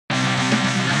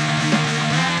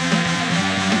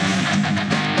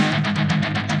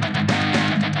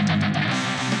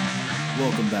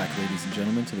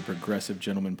gentlemen, to the Progressive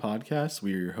Gentleman Podcast.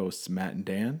 We are your hosts, Matt and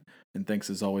Dan, and thanks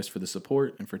as always for the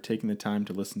support and for taking the time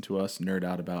to listen to us nerd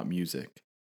out about music.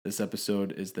 This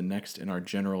episode is the next in our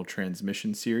General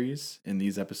Transmission series. In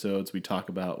these episodes, we talk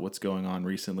about what's going on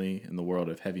recently in the world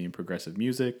of heavy and progressive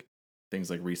music,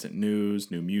 things like recent news,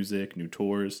 new music, new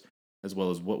tours, as well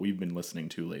as what we've been listening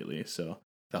to lately. So,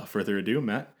 without further ado,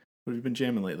 Matt, what have you been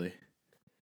jamming lately?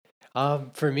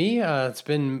 For me, it's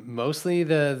been mostly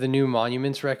the new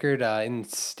Monuments record in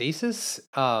Stasis.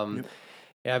 Yep.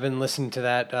 Yeah, I've been listening to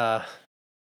that. I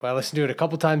listened to it a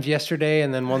couple times yesterday,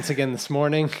 and then once again this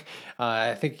morning.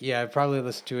 I think I probably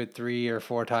listened to it 3 or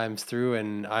 4 times through,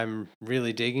 and I'm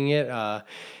really digging it.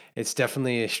 It's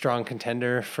definitely a strong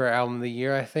contender for album of the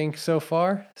year, I think, so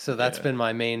far. So that's Yeah. been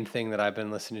my main thing that I've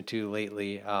been listening to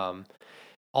lately.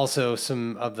 Also,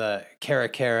 some of the Cara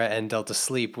Cara and Delta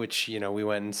Sleep, which we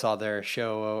went and saw their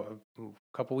show a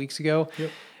couple weeks ago.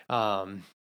 Yep. Um,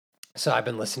 so I've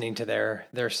been listening to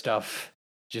their stuff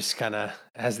just kind of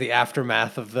as the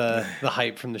aftermath of the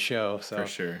hype from the show. So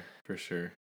For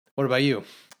sure. what about you?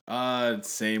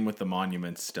 Same with the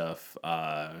Monument stuff.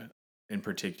 In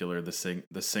particular,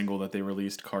 the single that they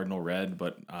released, Cardinal Red,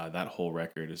 but that whole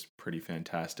record is pretty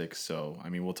fantastic. So, I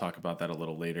mean, we'll talk about that a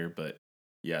little later, but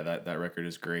yeah, that record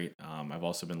is great. I've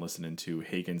also been listening to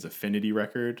Haken's Affinity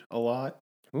record a lot.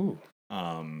 Ooh.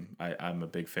 I'm a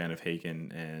big fan of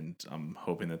Haken, and I'm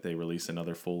hoping that they release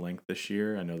another full length this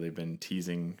year. I know they've been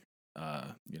teasing,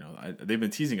 they've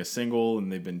been teasing a single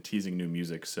and they've been teasing new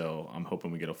music, so I'm hoping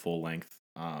we get a full length.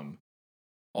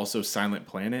 Also Silent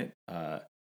Planet,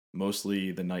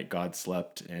 mostly The Night God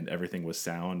Slept and Everything Was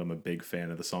Sound. I'm a big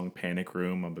fan of the song Panic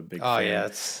Room. I'm a big fan. Yeah,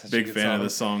 it's big fan of the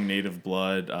song Native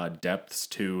Blood. Depths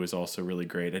too is also really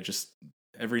great.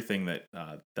 Everything that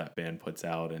that band puts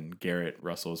out, and Garrett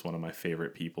Russell is one of my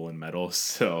favorite people in metal,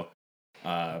 so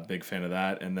big fan of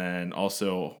that. And then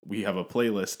also we have a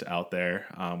playlist out there.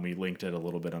 We linked it a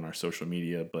little bit on our social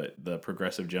media, but the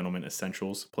Progressive Gentleman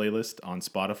Essentials playlist on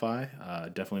Spotify.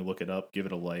 Definitely look it up, give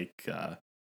it a like.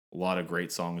 A lot of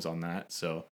great songs on that.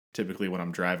 So typically when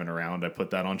I'm driving around, I put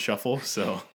that on shuffle.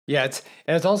 So yeah,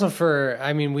 it's also for.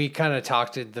 I mean, we kind of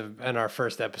talked in our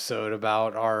first episode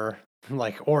about our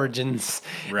like origins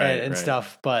and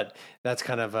stuff, but that's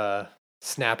kind of a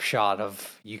snapshot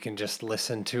of you can just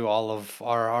listen to all of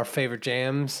our favorite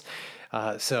jams.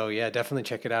 So yeah, definitely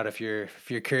check it out if you're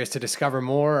curious to discover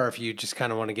more, or if you just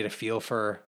kind of want to get a feel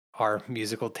for our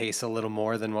musical tastes a little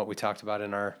more than what we talked about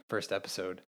in our first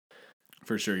episode.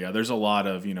 For sure, yeah. There's a lot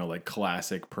of, like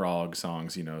classic prog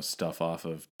songs, stuff off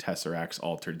of Tesseract's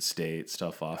Altered State,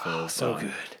 stuff off of so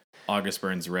good. August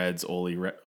Burns Red's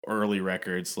early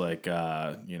records, like,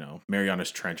 Mariana's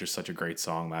Trench is such a great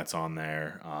song that's on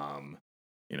there.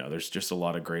 There's just a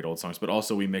lot of great old songs, but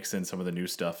also we mix in some of the new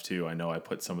stuff too. I know I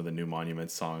put some of the new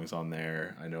Monuments songs on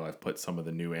there. I know I've put some of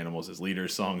the new Animals as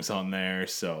Leaders songs on there.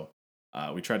 So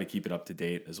we try to keep it up to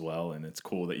date as well, and it's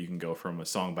cool that you can go from a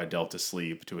song by Delta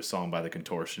Sleep to a song by The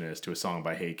Contortionist to a song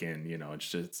by Haken.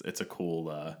 It's a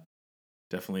cool,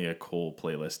 definitely a cool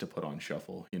playlist to put on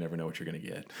shuffle. You never know what you're gonna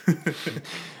get.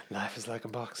 Life is like a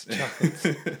box of chocolates.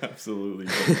 Absolutely.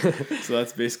 So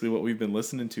that's basically what we've been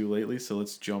listening to lately. So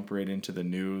let's jump right into the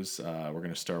news. We're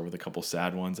gonna start with a couple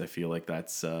sad ones. I feel like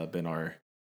that's been our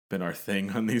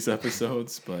thing on these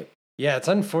episodes, but. Yeah, it's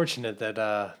unfortunate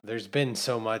that there's been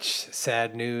so much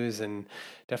sad news, and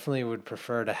definitely would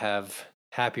prefer to have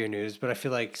happier news. But I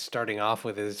feel like starting off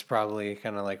with is probably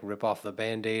kind of like rip off the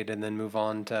Band-Aid and then move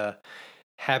on to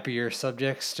happier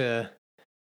subjects to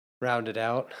round it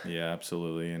out. Yeah,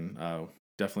 absolutely. And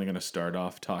definitely going to start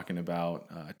off talking about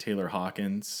Taylor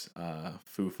Hawkins,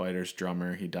 Foo Fighters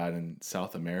drummer. He died in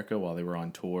South America while they were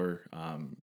on tour.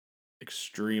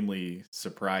 Extremely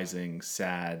surprising,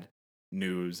 sad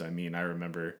news. I mean, I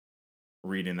remember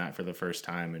reading that for the first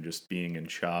time and just being in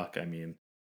shock. I mean,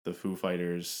 the Foo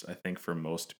Fighters, I think for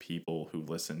most people who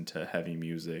listen to heavy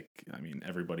music, I mean,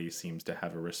 everybody seems to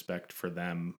have a respect for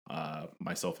them,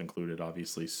 myself included,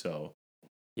 obviously. So,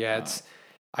 Yeah,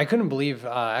 I couldn't believe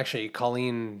actually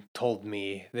Colleen told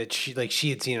me that she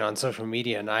had seen it on social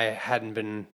media, and I hadn't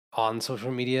been on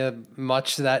social media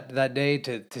much that day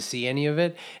to see any of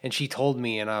it, and she told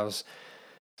me, and I was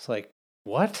like,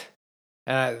 what?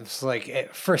 And I was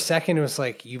like, for a second, it was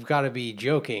like, you've got to be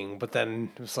joking. But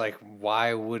then it was like,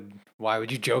 why would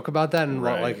you joke about that? And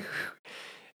what, right.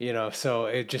 like, so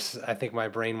it just, I think my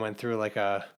brain went through like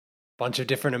a bunch of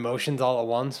different emotions all at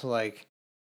once. Like,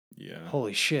 Yeah.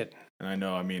 holy shit. And I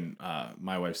know, I mean,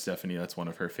 my wife Stephanie, that's one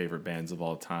of her favorite bands of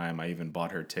all time. I even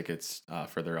bought her tickets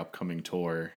for their upcoming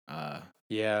tour.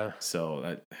 Yeah. So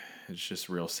that it's just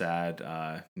real sad.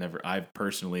 I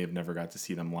personally have never got to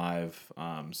see them live.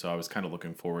 So I was kind of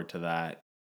looking forward to that.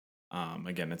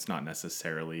 Again, it's not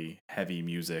necessarily heavy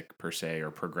music per se or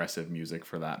progressive music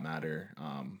for that matter.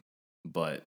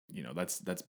 But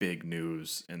that's big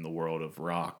news in the world of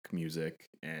rock music,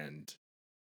 and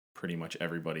pretty much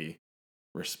everybody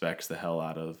respects the hell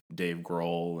out of Dave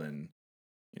Grohl and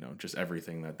just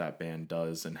everything that band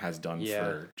does and has done Yeah.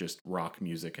 for just rock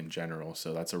music in general.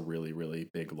 So that's a really really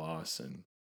big loss. And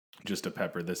just to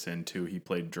pepper this in too, he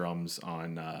played drums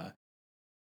on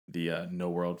the No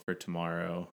World for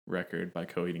Tomorrow record by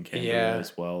Coheed and Cambria Yeah.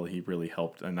 as well. He really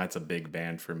helped, and that's a big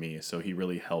band for me. So he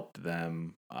really helped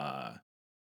them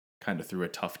kind of through a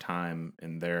tough time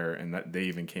in there, and that they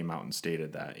even came out and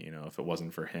stated that if it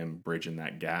wasn't for him bridging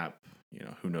that gap,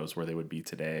 who knows where they would be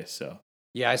today. So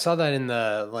Yeah, I saw that in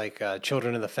the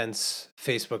Children of the Fence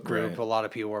Facebook group. right, A lot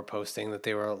of people were posting that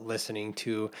they were listening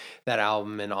to that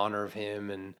album in honor of him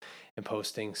and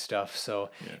posting stuff. So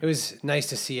yeah, it was nice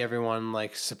to see everyone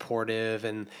like supportive,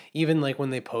 and even like when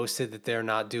they posted that they're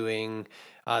not doing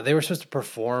they were supposed to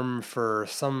perform for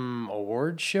some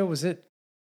award show.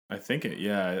 I think it.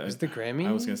 Yeah, Was it the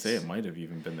I was gonna say it Grammys? might have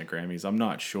even been the Grammys. I'm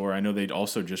not sure. I know they'd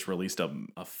also just released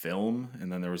a film, and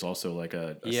then there was also like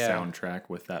a Yeah. soundtrack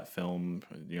with that film.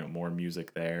 More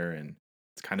music there, and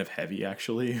it's kind of heavy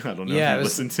actually. I don't know if Yeah, you it was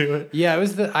listened to it. yeah, it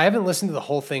was the I haven't listened to the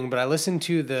whole thing, but I listened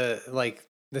to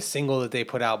the single that they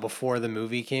put out before the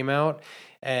movie came out.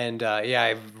 And yeah,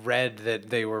 I've read that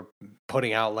they were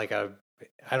putting out like a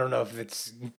I don't know if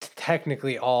it's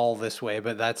technically all this way,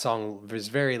 but that song was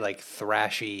very like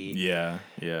thrashy Yeah,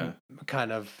 yeah.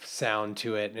 kind of sound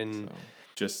to it. And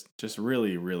So just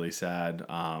really really sad.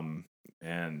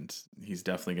 And he's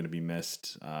definitely gonna be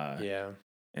missed. yeah.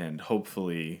 And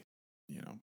hopefully, you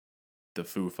know, the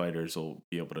Foo Fighters will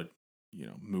be able to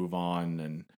move on.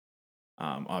 And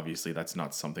obviously that's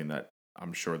not something that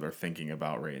I'm sure they're thinking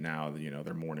about right now.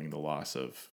 They're mourning the loss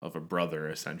of a brother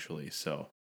essentially. So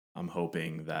I'm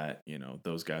hoping that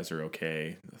those guys are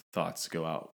okay. The thoughts go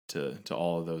out to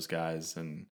all of those guys,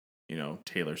 and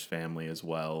Taylor's family as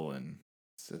well. And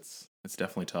it's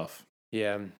definitely tough.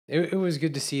 Yeah, it was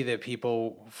good to see that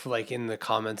people like in the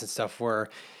comments and stuff where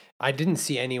I didn't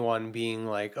see anyone being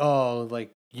like, "Oh,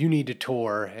 like you need to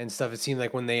tour" and stuff. It seemed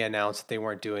like when they announced that they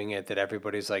weren't doing it, that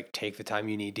everybody's like, "Take the time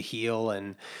you need to heal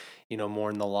and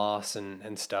mourn the loss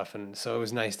and stuff." And so it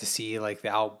was nice to see like the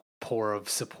outpour of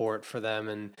support for them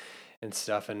and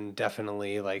stuff. And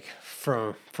definitely like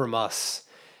from us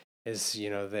is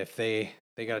that if they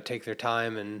got to take their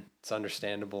time, and it's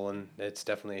understandable, and it's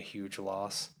definitely a huge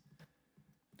loss.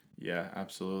 Yeah,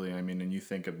 absolutely. I mean, and you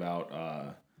think about,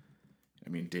 I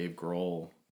mean, Dave Grohl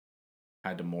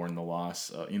had to mourn the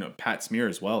loss. Pat Smear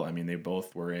as well. I mean, they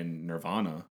both were in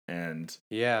Nirvana, and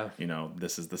Yeah.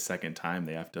 this is the second time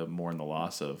they have to mourn the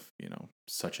loss of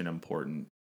such an important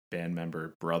band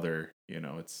member, brother.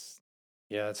 It's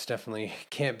Yeah, it's definitely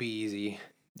can't be easy.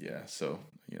 yeah. So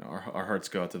our hearts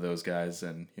go out to those guys,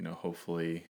 and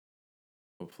hopefully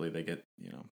they get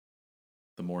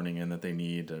the mourning in that they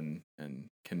need, and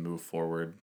can move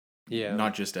forward, Yeah.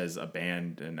 not just as a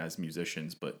band and as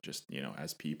musicians, but just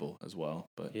as people as well.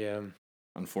 But Yeah.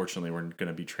 unfortunately, we're going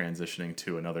to be transitioning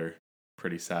to another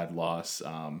pretty sad loss.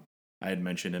 I had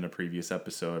mentioned in a previous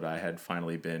episode I had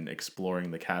finally been exploring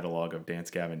the catalog of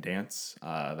Dance Gavin Dance.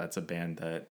 That's a band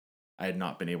that I had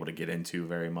not been able to get into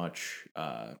very much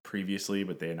previously,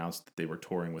 but they announced that they were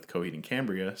touring with Coheed and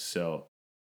Cambria. So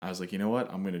I was like, you know what?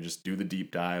 I'm going to just do the deep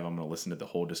dive. I'm going to listen to the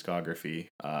whole discography.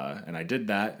 And I did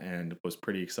that and was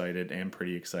pretty excited, and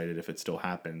pretty excited if it still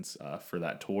happens for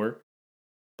that tour.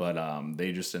 But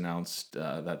they just announced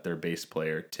that their bass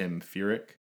player, Tim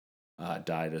Furyk,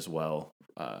 died as well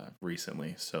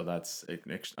recently. So that's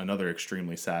another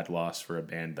extremely sad loss for a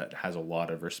band that has a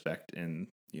lot of respect in,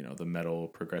 the metal,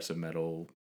 progressive metal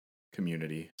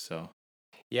community. So,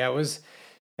 Yeah, it was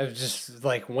just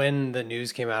like when the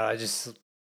news came out, I just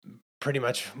pretty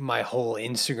much my whole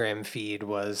Instagram feed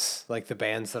was like the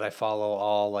bands that I follow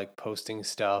all like posting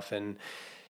stuff and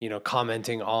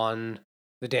commenting on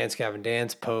the Dance Gavin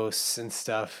Dance posts and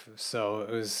stuff. So it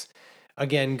was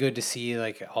again good to see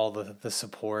like all the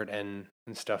support and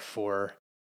stuff for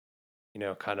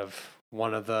kind of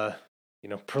one of the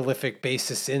prolific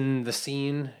bassists in the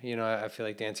scene. I feel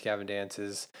like Dance Gavin Dance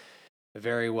is a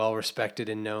very well respected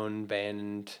and known band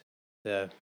in the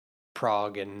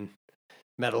prog and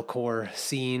metalcore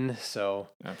scene. So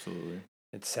absolutely.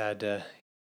 it's sad to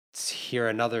hear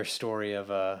another story of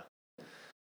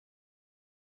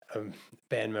a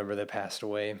band member that passed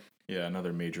away. Yeah,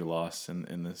 another major loss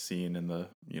in the scene, in the,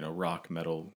 rock,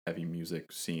 metal, heavy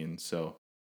music scene. So,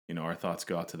 our thoughts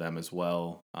go out to them as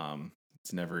well.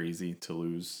 It's never easy to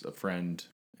lose a friend,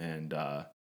 and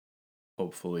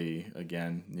hopefully,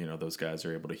 again, those guys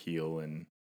are able to heal and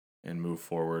move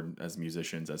forward as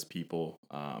musicians, as people.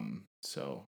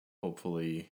 So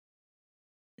hopefully,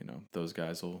 those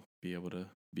guys will be able to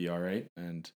be all right.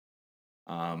 And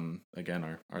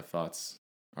again, our thoughts,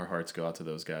 our hearts go out to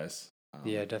those guys.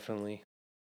 Yeah, definitely.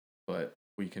 But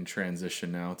we can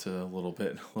transition now to a little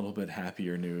bit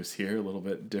happier news here, a little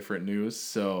bit different news.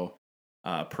 So,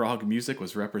 prog music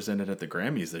was represented at the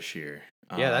Grammys this year.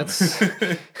 Yeah, that's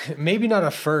maybe not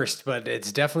a first, but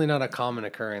it's definitely not a common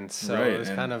occurrence. So right, it was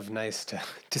kind of nice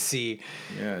to see.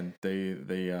 Yeah,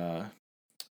 they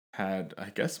had, I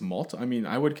guess, I mean,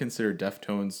 I would consider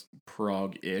Deftones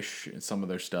prog-ish in some of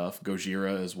their stuff.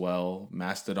 Gojira as well,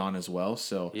 Mastodon as well.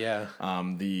 So, Yeah.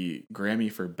 the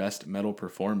Grammy for Best Metal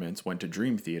Performance went to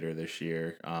Dream Theater this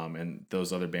year, and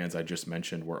those other bands I just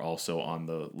mentioned were also on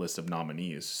the list of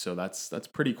nominees. So that's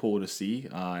pretty cool to see.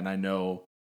 And I know,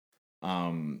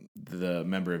 the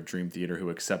member of Dream Theater who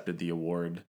accepted the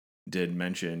award did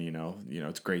mention,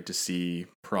 it's great to see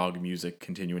prog music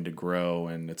continuing to grow,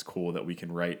 and it's cool that we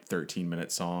can write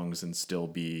 13-minute songs and still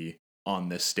be on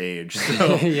this stage.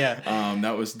 So, Yeah.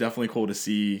 That was definitely cool to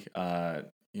see.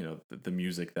 The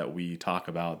music that we talk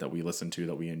about, that we listen to,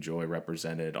 that we enjoy,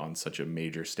 represented on such a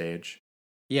major stage.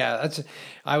 Yeah,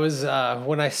 I was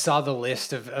when I saw the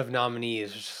list of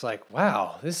nominees, it was just like,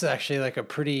 wow, this is actually like a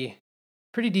pretty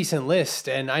decent list.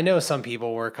 And I know some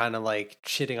people were kind of like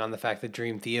shitting on the fact that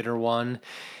Dream Theater won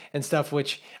and stuff,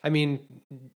 which I mean,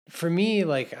 for me,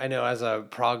 like I know as a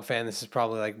prog fan, this is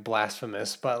probably like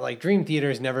blasphemous, but like Dream Theater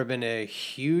has never been a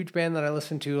huge band that I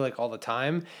listen to like all the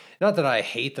time. Not that I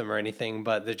hate them or anything,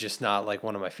 but they're just not like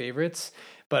one of my favorites.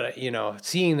 But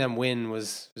seeing them win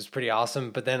was pretty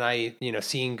awesome. But then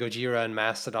seeing Gojira and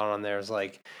Mastodon on there is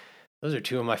like, those are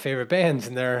two of my favorite bands,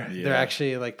 and they're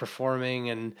actually like performing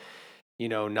and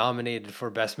nominated for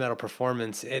best metal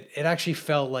performance. It actually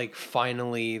felt like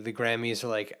finally the Grammys are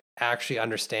like actually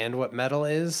understand what metal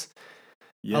is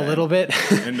a little bit.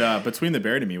 And Between the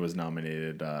Bear to Me was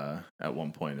nominated at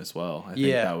one point as well. I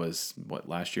think that was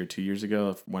last year, 2 years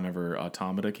ago, whenever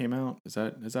Automata came out. Is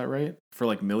that right? For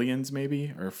like Millions,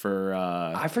 maybe, or for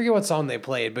I forget what song they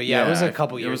played, but yeah, it was a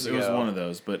couple years ago. It was one of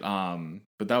those, but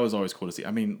that was always cool to see.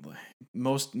 I mean,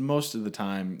 most of the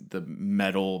time, the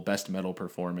best metal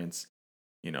performance,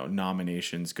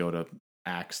 nominations go to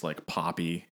acts like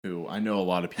Poppy, who I know a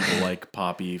lot of people like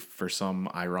Poppy for some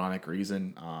ironic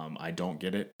reason. I don't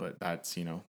get it, but that's,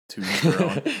 to each their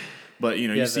own. But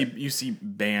you see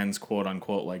bands, quote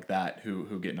unquote, like that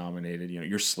who get nominated.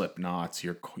 Your Slipknots,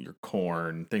 your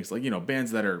Korn, things like,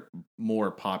 bands that are more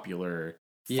popular.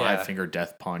 Five Finger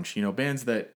Death Punch, bands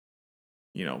that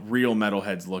real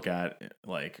metalheads look at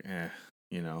like,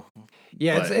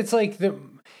 Yeah, but, it's like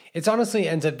it's honestly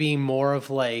ends up being more of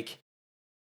like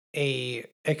a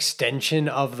extension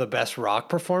of the best rock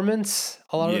performance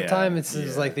a lot of the time.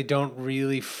 It's like they don't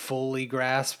really fully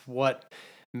grasp what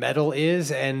metal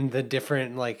is and the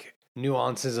different like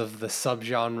nuances of the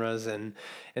subgenres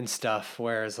and stuff,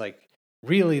 whereas like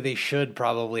really they should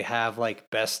probably have like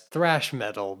best thrash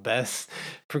metal, best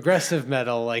progressive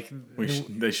metal, like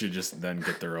they should just then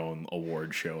get their own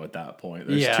award show at that point.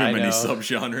 There's too many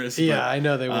subgenres. Yeah, I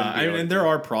know they wouldn't be and there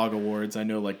are prog awards. I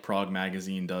know like Prog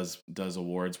Magazine does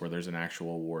awards where there's an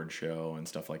actual award show and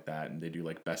stuff like that, and they do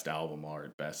like best album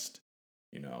art, best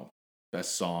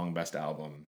song, best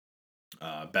album,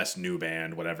 best new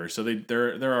band, whatever. So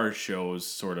there are shows,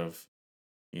 sort of,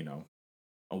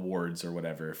 awards or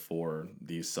whatever for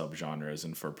these subgenres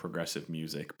and for progressive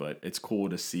music, but it's cool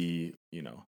to see,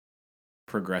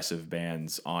 progressive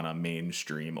bands on a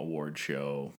mainstream award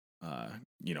show,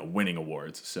 winning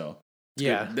awards. So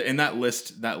good. And that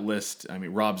list, I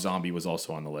mean, Rob Zombie was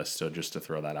also on the list, so just to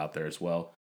throw that out there as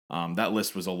well. That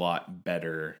list was a lot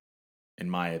better, in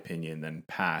my opinion, than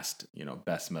past,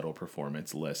 best metal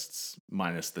performance lists,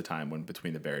 minus the time when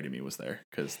Between the Bear to Me was there,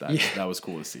 because that was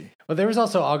cool to see. Well, there was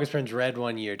also August Burns Red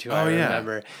one year too. I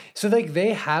remember. So like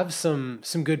they have some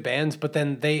good bands, but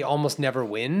then they almost never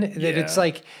win. That it's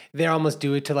like they almost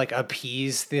do it to like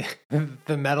appease the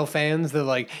the metal fans. They're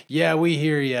like, yeah, we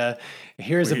hear you.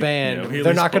 Here's a band.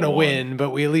 They're not going to win,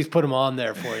 but we at least put them on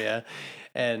there for you.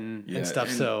 And stuff.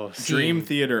 And so Dream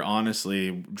Theater,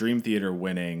 honestly, Dream Theater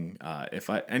winning.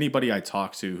 Anybody I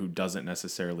talk to who doesn't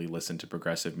necessarily listen to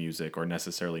progressive music or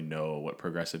necessarily know what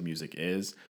progressive music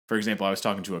is. For example, I was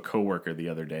talking to a coworker the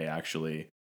other day, actually,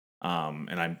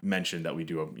 And I mentioned that we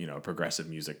do a progressive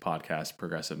music podcast,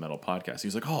 progressive metal podcast.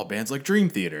 He's like, oh, bands like Dream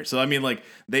Theater. So I mean, like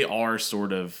they are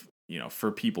sort of,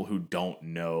 for people who don't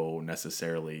know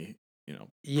necessarily,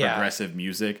 Yeah. progressive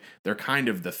music, they're kind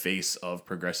of the face of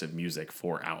progressive music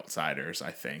for outsiders,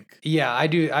 I think. Yeah, I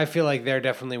do. I feel like they're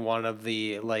definitely one of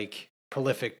the like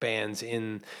prolific bands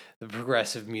in the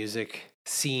progressive music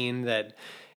scene that,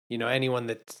 anyone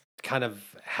that kind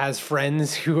of has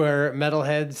friends who are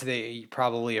metalheads, they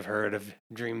probably have heard of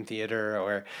Dream Theater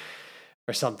or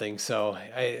something. So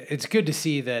it's good to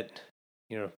see that,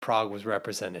 Prague was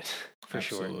represented for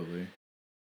sure. Absolutely.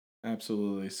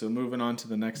 Absolutely. So moving on to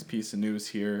the next piece of news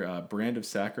here, Brand of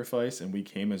Sacrifice and We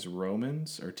Came as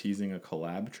Romans are teasing a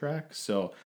collab track.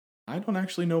 So I don't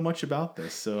actually know much about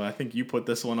this. So I think you put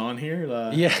this one on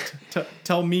here. Yeah.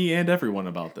 Tell me and everyone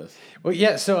about this. Well,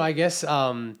 yeah. So I guess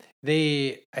I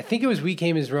think it was We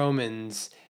Came as Romans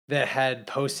that had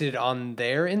posted on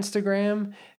their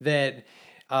Instagram that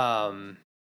um,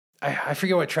 I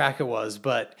forget what track it was,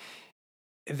 but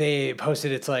they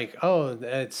posted it's like, oh,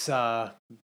 it's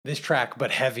this track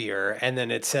but heavier, and then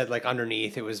it said like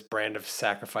underneath it was Brand of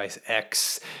Sacrifice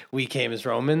X We Came as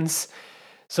Romans.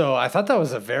 So I thought that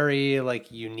was a very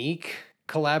like unique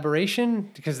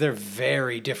collaboration because they're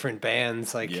very different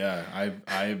bands. Like, Yeah,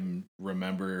 I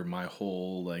remember my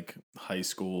whole like high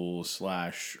school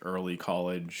slash early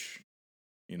college,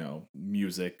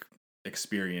 music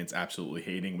experience absolutely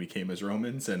hating We Came as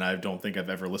Romans, and I don't think I've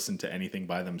ever listened to anything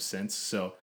by them since.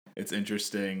 So it's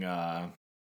interesting.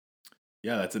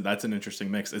 Yeah, that's an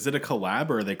interesting mix. Is it a collab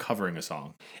or are they covering a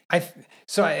song?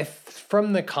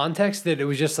 From the context that it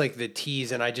was just like the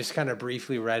tease, and I just kind of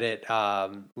briefly read it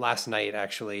last night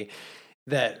actually,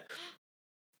 that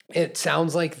it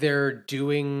sounds like they're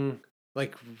doing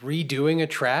like redoing a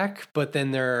track, but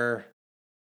then they're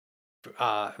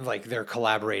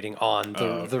collaborating on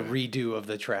Oh, the okay. redo of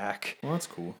the track. Well, that's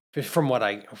cool. From what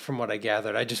I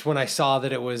gathered, I just when I saw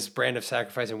that it was Brand of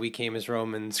Sacrifice and We Came as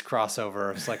Romans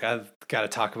crossover, it's like I've got to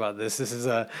talk about this. This is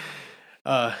a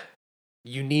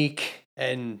unique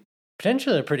and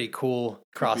potentially a pretty cool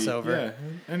Could be, crossover.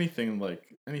 yeah.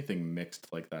 Anything mixed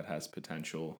like that has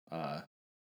potential.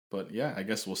 But yeah, I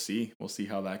guess we'll see. We'll see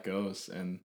how that goes.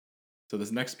 And so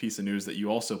this next piece of news that you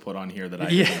also put on here that I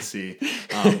Yeah. didn't see,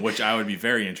 which I would be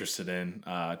very interested in,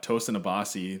 Tosin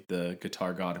Abasi, the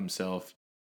guitar god himself,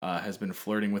 has been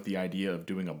flirting with the idea of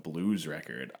doing a blues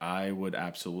record. I would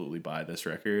absolutely buy this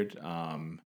record.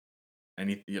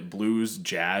 Blues,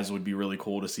 jazz would be really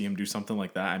cool to see him do something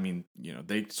like that. I mean,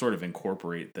 they sort of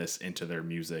incorporate this into their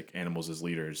music, Animals as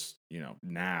Leaders,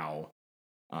 now.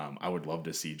 I would love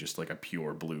to see just like a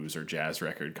pure blues or jazz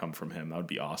record come from him. That would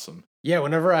be awesome. Yeah,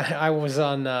 whenever I was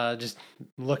on just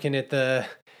looking at the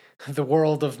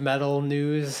world of metal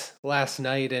news last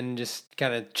night and just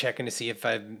kind of checking to see if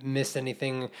I've missed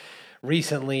anything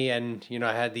recently, and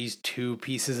I had these two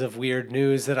pieces of weird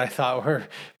news that I thought were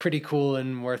pretty cool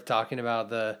and worth talking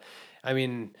about. I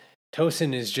mean,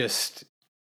 Tosin is just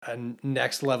a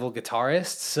next level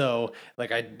guitarist, so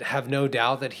like I have no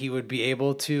doubt that he would be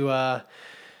able to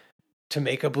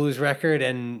make a blues record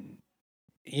and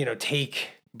take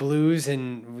blues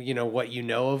and what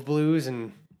of blues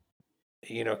and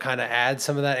kind of add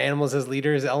some of that Animals as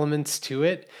Leaders elements to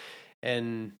it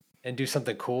and do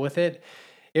something cool with it.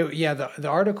 Yeah, the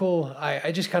article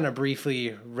I just kind of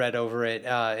briefly read over it.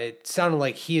 It sounded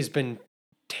like he has been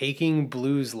taking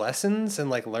blues lessons and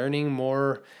like learning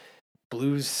more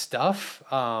blues stuff.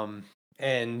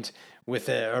 And with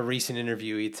a recent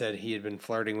interview, he said he had been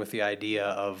flirting with the idea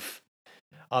of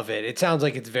it. It sounds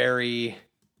like it's very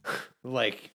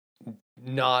like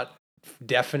not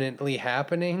definitely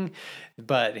happening,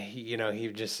 but he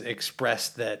just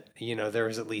expressed that there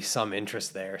was at least some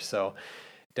interest there. So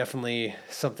definitely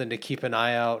something to keep an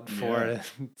eye out for. Yeah.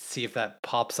 See if that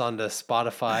pops onto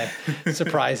Spotify.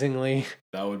 Surprisingly,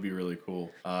 That would be really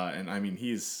cool. And I mean,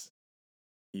 he's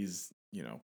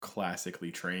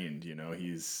classically trained.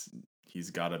 He's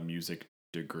got a music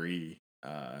degree.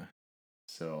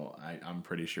 So I'm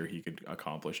pretty sure he could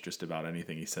accomplish just about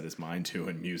anything he set his mind to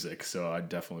in music. So I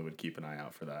definitely would keep an eye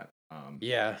out for that.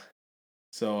 Yeah.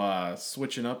 So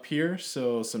switching up here,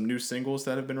 so some new singles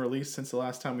that have been released since the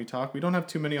last time we talked. We don't have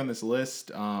too many on this list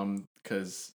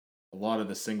because a lot of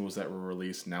the singles that were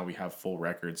released now we have full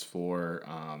records for.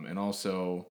 And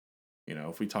also,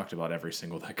 if we talked about every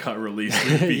single that got released,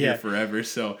 we'd be here forever.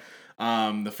 So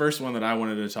the first one that I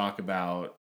wanted to talk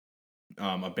about,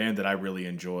 a band that I really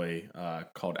enjoy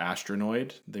called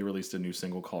Astronoid. They released a new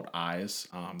single called Eyes.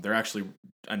 They're actually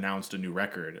announced a new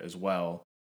record as well.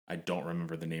 I don't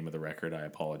remember the name of the record. I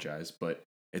apologize, but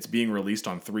it's being released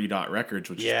on 3 Dot Records,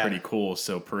 which is Yeah. pretty cool.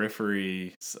 So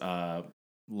Periphery's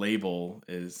label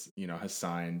is, has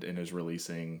signed and is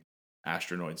releasing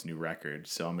Astronoid's new record.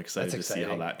 So I'm excited That's to see how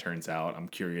exciting. that turns out. I'm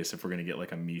curious if we're gonna get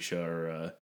like a Misha or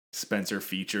a Spencer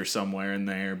feature somewhere in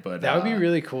there. But That would be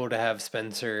really cool to have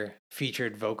Spencer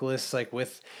featured vocalists like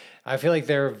with. I feel like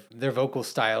their vocal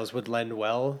styles would lend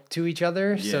well to each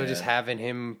other. So just yeah, having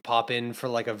him pop in for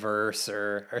like a verse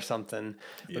or something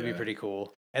would be yeah. pretty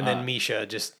cool. And then Uh, Misha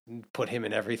just put him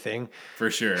in everything.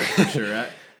 For sure, for sure.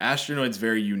 Astronoid's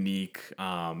very unique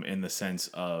in the sense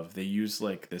of they use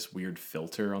like this weird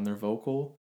filter on their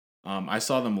vocal. I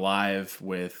saw them live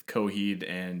with Coheed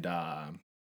and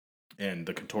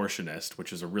the Contortionist,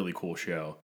 which is a really cool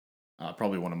show.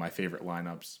 Probably one of my favorite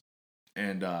lineups.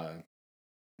 And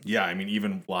yeah, I mean,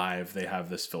 even live, they have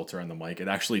this filter on the mic. It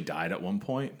actually died at one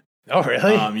point. Oh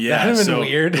really? Yeah, That'd have been so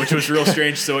weird. which was real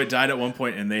strange. So it died at one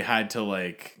point, and they had to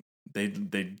like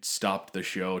they stopped the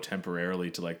show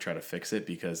temporarily to like try to fix it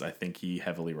because I think he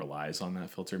heavily relies on that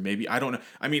filter. Maybe I don't know.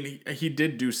 I mean, he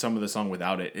did do some of the song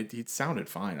without it. It sounded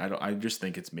fine. I just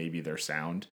think it's maybe their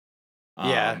sound.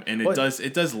 Yeah. And What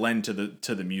it does lend to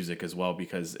the music as well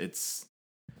because it's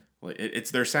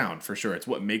their sound for sure. It's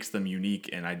what makes them unique,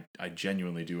 and I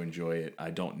genuinely do enjoy it. I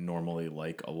don't normally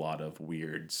like a lot of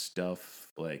weird stuff,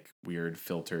 like weird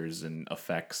filters and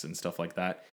effects and stuff like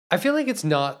that. I feel like it's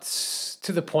not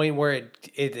to the point where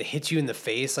it hits you in the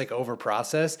face like over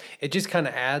processed. It just kind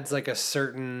of adds like a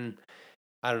certain,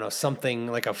 I don't know, something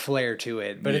like a flair to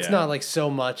it, but it's not Yeah, like so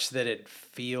much that it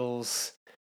feels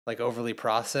like overly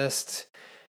processed.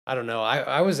 I don't know.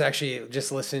 I was actually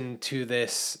just listening to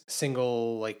this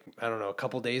single like I don't know a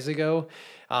couple days ago.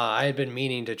 I had been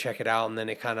meaning to check it out, and then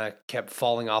it kind of kept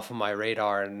falling off of my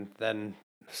radar. And then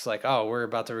it's like, oh, we're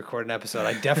about to record an episode.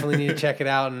 I definitely need to check it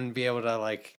out and be able to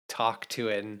like talk to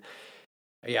it. And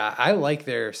yeah, I like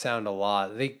their sound a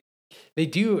lot. They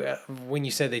do. When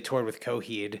you said they toured with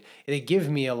Coheed, they give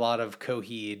me a lot of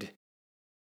Coheed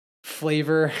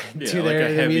flavor yeah, to like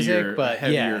their music. a But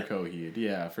heavier yeah, Coheed.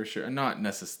 Yeah, for sure. Not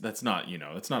That's not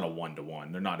it's not a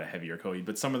 1-to-1. They're not a heavier Coheed,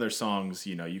 but some of their songs,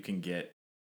 you can get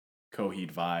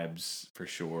Coheed vibes for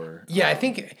sure. yeah, I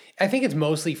think it's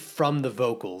mostly from the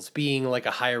vocals being like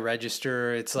a higher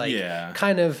register. It's like Yeah,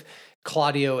 kind of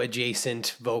Claudio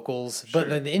adjacent vocals, but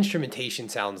sure. the instrumentation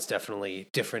sounds definitely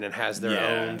different and has their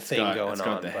Yeah, own thing it's going got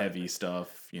on. the But heavy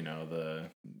stuff,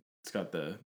 it's got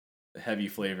the heavy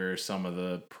flavor, some of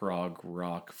the prog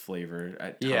rock flavor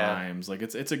at yeah, times. Like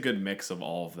it's a good mix of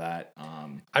all of that.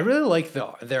 I really like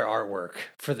their artwork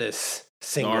for this The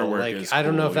single. artwork Like is I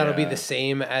don't know if cool, that'll be the yeah.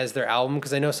 same as their album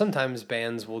because I know sometimes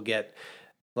bands will get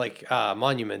like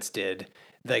Monuments did.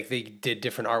 Like they did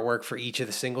different artwork for each of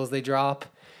the singles they drop.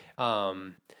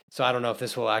 Um, so I don't know if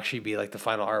this will actually be like the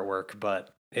final artwork,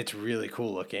 but it's really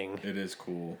cool looking. It is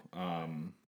cool.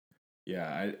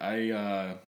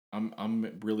 Yeah,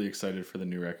 I'm really excited for the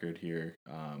new record here.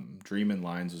 Dream and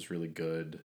Lines was really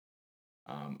good.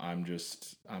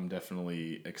 I'm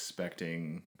definitely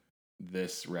expecting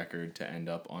this record to end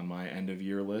up on my end of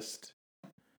year list.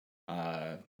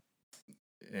 Uh,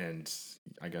 and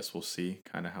I guess we'll see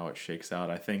kind of how it shakes out.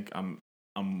 I think I'm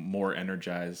more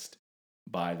energized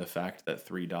by the fact that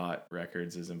 3 Dot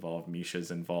Records is involved,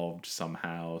 Misha's involved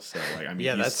somehow. So like I mean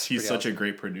Yeah, that's he's pretty such a awesome.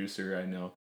 great producer. I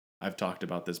know I've talked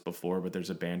about this before, but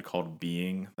there's a band called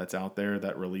Being that's out there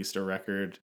that released a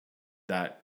record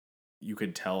that you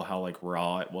could tell how like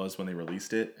raw it was when they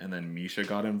released it, and then Misha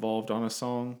got involved on a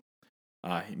song.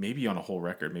 Maybe on a whole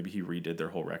record. Maybe he redid their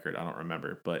whole record. I don't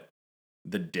remember, but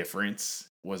the difference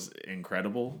was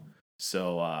incredible.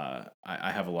 So I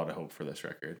have a lot of hope for this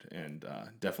record, and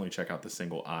definitely check out the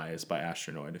single "Eyes" by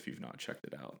Astronoid if you've not checked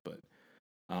it out. But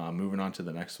moving on to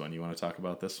the next one, you want to talk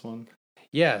about this one?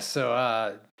 Yeah,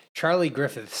 so Charlie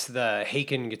Griffiths, the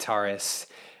Haken guitarist,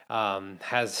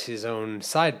 has his own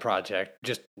side project,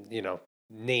 just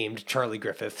named Charlie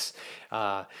Griffiths,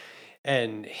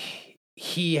 and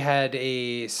he had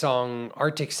a song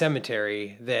Arctic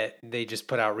Cemetery that they just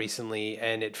put out recently,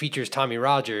 and it features Tommy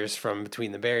Rogers from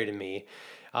Between the Buried and Me.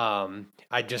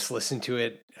 I just listened to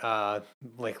it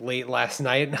like late last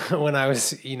night when I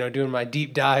was doing my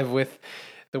deep dive with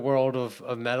the world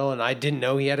of metal, and I didn't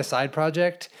know he had a side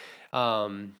project.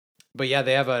 But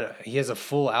yeah, he has a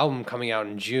full album coming out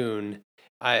in June.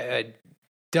 I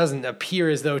doesn't appear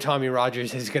as though Tommy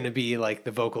Rogers is going to be like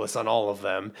the vocalist on all of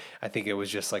them. I think it was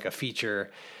just like a feature.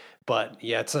 But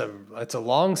yeah, it's a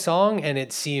long song and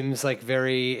it seems like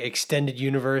very extended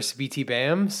universe BT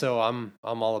Bam, so I'm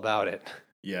all about it.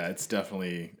 Yeah, it's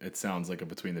definitely, it sounds like a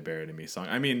Between the Buried and Me song.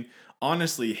 I mean,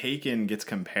 honestly, Haken gets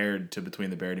compared to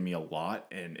Between the Buried and Me a lot,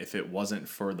 and if it wasn't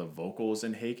for the vocals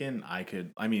in Haken,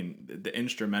 I mean, the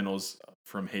instrumentals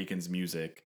from Haken's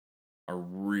music are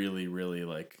really, really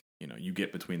like, you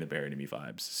get Between the Buried and Me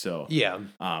vibes. So, Yeah.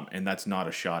 and that's not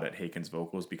a shot at Haken's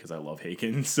vocals because I love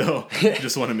Haken. So,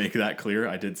 just want to make that clear.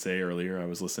 I did say earlier I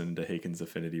was listening to Haken's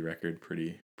Affinity record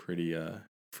pretty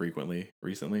frequently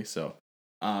recently. So,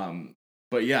 um,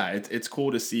 but yeah, it's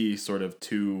cool to see sort of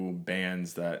two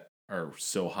bands that are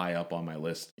so high up on my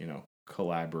list,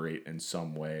 collaborate in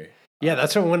some way. Yeah,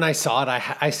 that's when I saw it,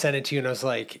 I sent it to you and I was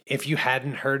like, if you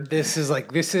hadn't heard this, is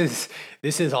like this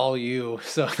is all you.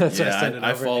 So that's why I Yeah, sent it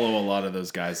I over. follow a lot of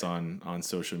those guys on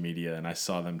social media, and I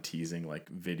saw them teasing like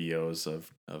videos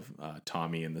of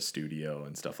Tommy in the studio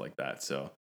and stuff like that.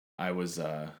 So I was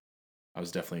I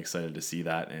was definitely excited to see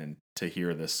that and to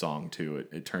hear this song too.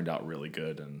 It turned out really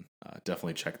good, and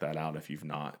definitely check that out if you've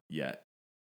not yet.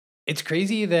 It's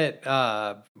crazy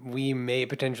that we may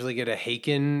potentially get a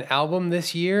Haken album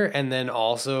this year, and then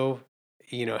also,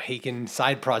 Haken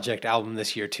side project album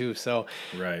this year too. So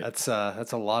Right. that's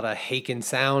a lot of Haken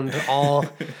sound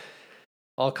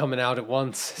all coming out at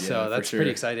once. Yeah, So for that's pretty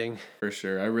sure. exciting. For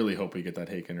sure. I really hope we get that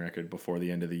Haken record before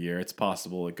the end of the year. It's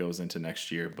possible it goes into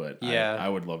next year, but Yeah. I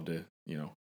would love to,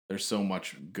 there's so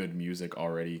much good music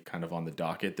already kind of on the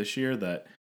docket this year that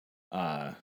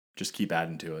uh just keep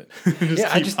adding to it. Just Yeah,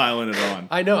 I keep just piling it on.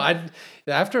 I know I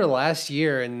after last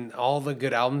year and all the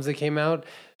good albums that came out,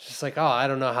 it's just like, oh, I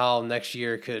don't know how next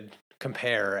year could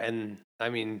compare. And I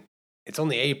mean, it's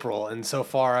only April, and so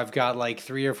far I've got like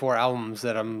 3 or 4 albums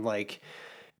that I'm like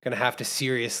gonna have to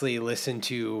seriously listen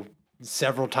to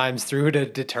several times through to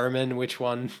determine which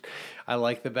one I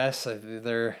like the best.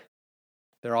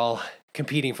 They're all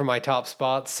competing for my top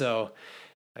spots, so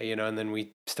and then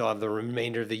we still have the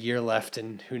remainder of the year left,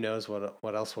 and who knows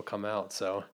what else will come out.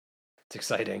 So it's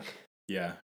exciting.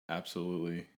 Yeah,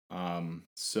 absolutely.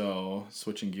 So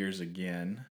switching gears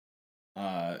again.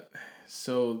 Uh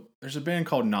so there's a band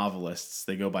called Novelists.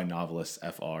 They go by Novelists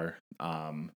FR.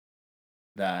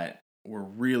 That were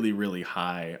really, really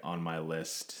high on my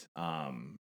list.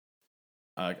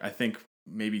 I think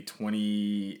maybe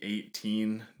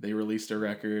 2018 they released a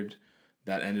record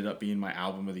that ended up being my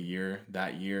album of the year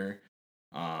that year,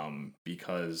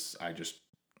 because I just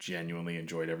genuinely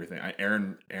enjoyed everything.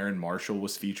 Aaron Marshall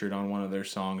was featured on one of their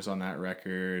songs on that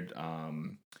record.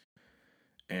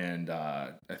 And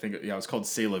I think it was called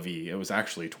C'est la Vie. It was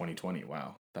actually 2020.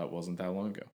 Wow, that wasn't that long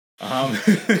ago.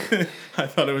 I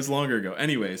thought it was longer ago.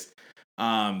 Anyways,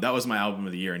 that was my album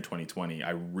of the year in 2020.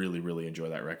 I really, really enjoy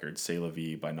that record, C'est la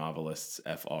Vie by Novelists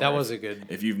That FR. was a good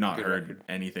If you've not good heard record.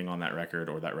 anything on that record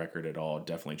or that record at all,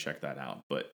 definitely check that out.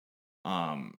 But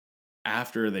um,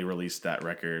 after they released that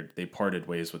record, they parted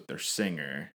ways with their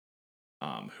singer,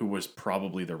 who was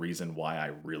probably the reason why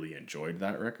I really enjoyed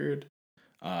that record.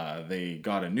 They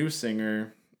got a new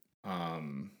singer.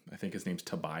 I think his name's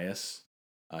Tobias.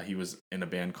 He was in a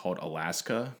band called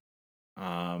Alaska.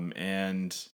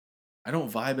 And I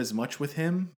don't vibe as much with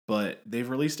him, but they've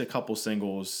released a couple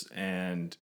singles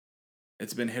and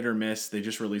it's been hit or miss. They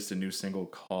just released a new single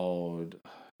called,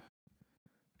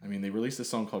 they released a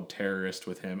song called Terrorist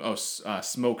with him. Oh,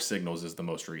 Smoke Signals is the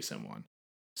most recent one.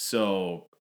 So,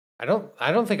 I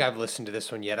don't think I've listened to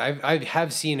this one yet. I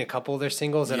have seen a couple of their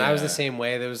singles, and I was the yeah, same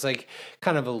way. There was like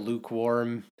kind of a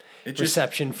lukewarm it just,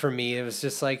 reception for me. It was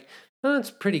just like, oh,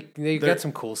 it's pretty. They got they're,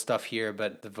 some cool stuff here,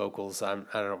 but the vocals I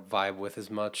don't vibe with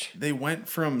as much. they went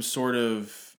from sort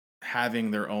of having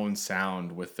their own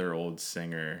sound with their old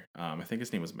singer. I think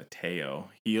his name was Mateo.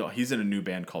 He's in a new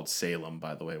band called Salem,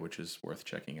 by the way, which is worth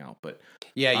checking out. But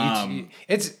Yeah,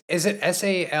 it's is it I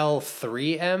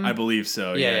SAL3M? believe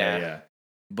so. Yeah, Yeah, yeah, yeah. yeah.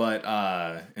 But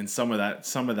and some of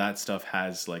that stuff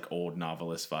has like old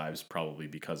novelist vibes, probably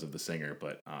because of the singer.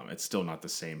 But it's still not the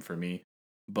same for me.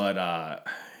 But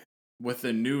with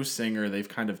the new singer, they've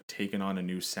kind of taken on a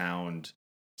new sound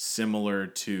similar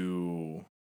to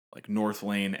like North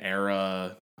Lane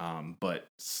era, but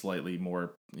slightly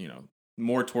more,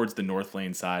 more towards the North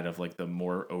Lane side of like the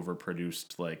more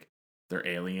overproduced, like their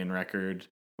Alien record,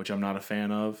 which I'm not a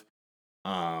fan of.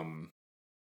 Um,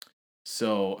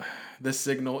 so this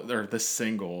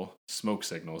single, Smoke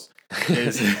Signals,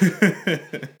 is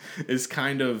is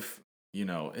kind of,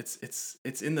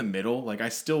 it's in the middle. Like I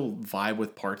still vibe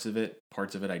with parts of it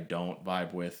I don't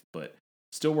vibe with, but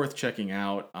still worth checking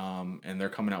out. And they're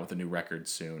coming out with a new record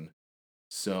soon.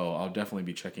 So I'll definitely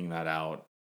be checking that out,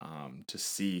 to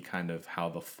see kind of how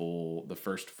the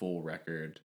first full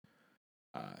record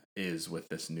is with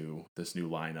this new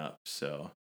lineup.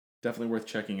 So definitely worth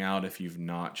checking out if you've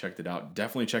not checked it out.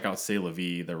 Definitely check out C'est La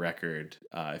Vie, the record,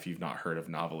 if you've not heard of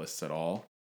Novelists at all,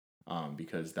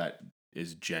 because that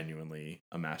is genuinely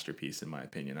a masterpiece in my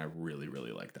opinion. I really,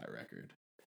 really like that record.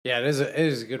 Yeah, it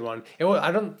is a good one.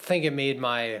 I don't think it made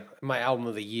my album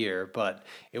of the year, but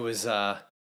it was.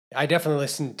 I definitely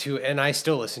listened to it, and I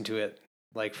still listen to it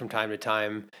like from time to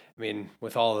time. I mean,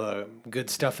 with all the good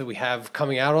stuff that we have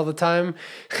coming out all the time,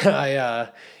 I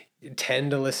tend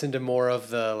to listen to more of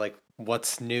the like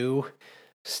what's new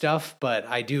stuff, but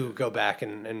I do go back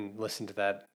and listen to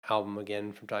that album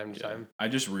again from time to Yeah. time. I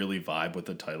just really vibe with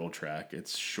the title track.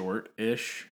 It's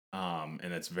short-ish, and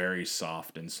it's very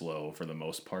soft and slow for the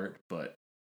most part, but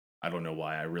I don't know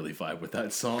why I really vibe with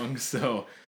that song. So,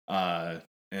 uh,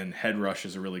 and Head Rush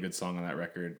is a really good song on that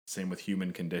record. Same with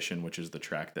Human Condition, which is the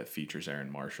track that features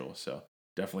Aaron Marshall. So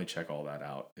definitely check all that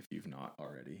out if you've not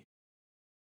already.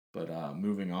 But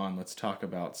moving on, let's talk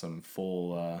about some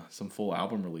full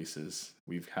album releases.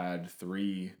 We've had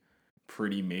three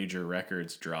pretty major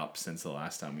records drop since the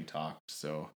last time we talked.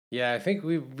 So Yeah, I think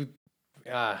we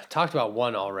talked about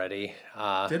one already.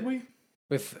 did we?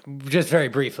 With just very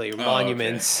briefly, Oh, okay.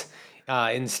 monuments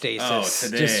in Oh, stasis.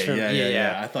 Just today, from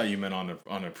yeah. I thought you meant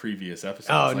on a previous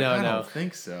episode. I Oh was like, no, I don't no.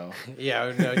 think so.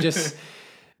 Yeah, no, just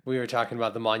we were talking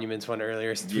about the monuments one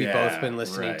earlier since we both Yeah, been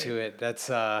listening right. to it. That's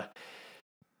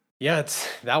yeah, it's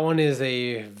that one is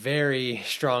a very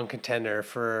strong contender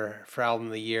for album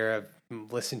of the year.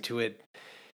 I've listened to it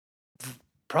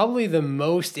probably the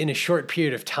most in a short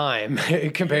period of time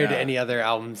compared to Yeah. any other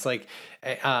albums. Like,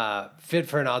 Fit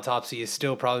for an Autopsy is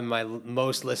still probably my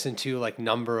most listened to like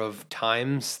number of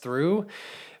times through,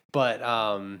 but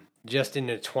just in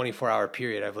a 24-hour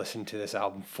period, I've listened to this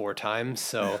album 4 times.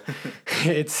 So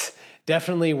it's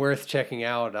definitely worth checking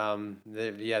out.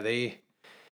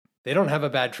 They don't have a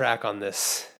bad track on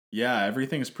this. Yeah,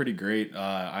 everything's pretty great.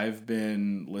 I've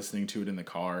been listening to it in the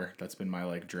car. That's been my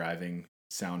like driving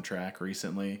soundtrack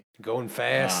recently. Going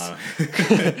fast.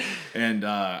 Uh, and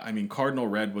I mean, Cardinal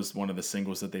Red was one of the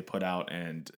singles that they put out,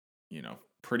 and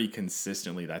pretty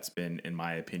consistently, that's been, in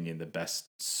my opinion, the best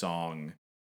song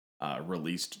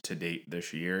released to date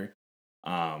this year.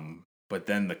 But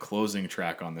then the closing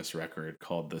track on this record,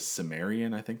 called the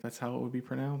Cimmerian, I think that's how it would be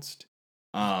pronounced.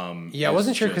 Yeah, I Is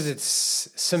wasn't sure because just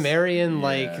it's Sumerian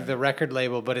like yeah, the record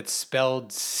label, but it's spelled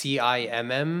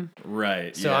Cimm.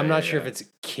 right, So yeah, I'm yeah, not sure if yeah. it's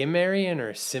Kimmerian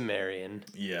or Cimmerian.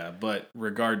 Yeah, but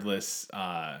regardless,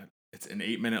 it's an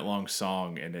 8 minute long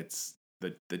song, and it's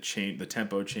the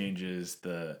tempo changes,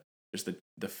 the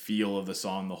feel of the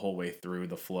song the whole way through.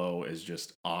 The flow is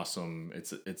just awesome.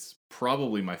 It's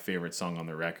probably my favorite song on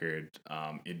the record.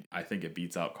 I think it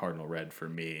beats out Cardinal Red for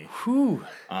me. Whew.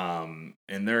 And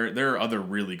there are other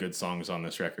really good songs on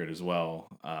this record as well.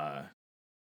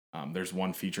 There's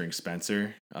one featuring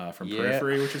Spencer from Yeah.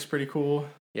 Periphery, which is pretty cool.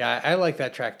 Yeah, I like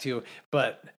that track too.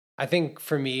 But I think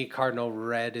for me, Cardinal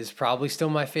Red is probably still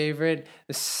my favorite.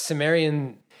 The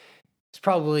Cimmerian is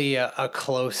probably a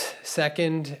close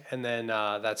second. And then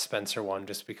that Spencer one,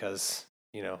 just because,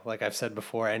 like I've said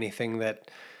before, anything that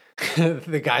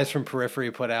the guys from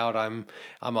Periphery put out, I'm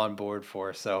on board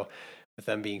for. So with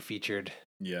them being featured.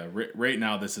 Yeah, right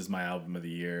now this is my album of the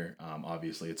year.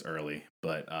 Obviously it's early,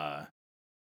 but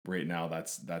right now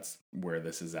that's where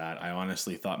this is at. I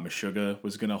honestly thought Meshuggah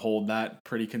was gonna hold that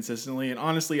pretty consistently, and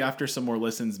honestly, after some more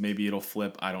listens, maybe it'll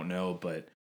flip. I don't know, but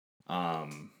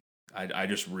um, I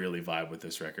just really vibe with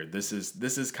this record. This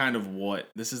is kind of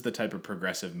this is the type of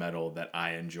progressive metal that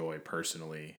I enjoy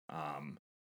personally.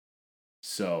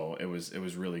 So it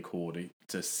was really cool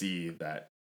to see that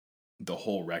the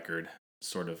whole record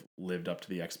sort of lived up to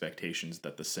the expectations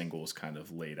that the singles kind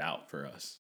of laid out for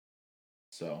us.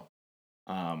 So,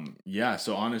 yeah.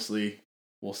 So honestly,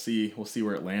 we'll see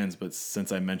where it lands. But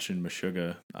since I mentioned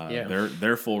Meshuggah, Yeah.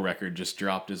 their full record just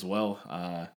dropped as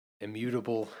well.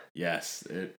 Immutable. Yes,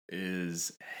 it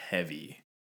is heavy.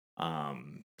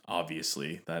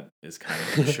 Obviously that is kind of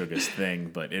Meshuggah's thing,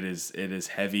 but it is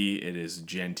heavy. It is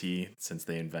genty. Since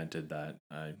they invented that,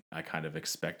 I kind of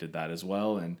expected that as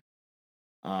well. And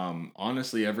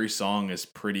honestly, every song is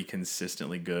pretty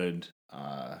consistently good.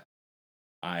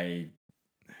 I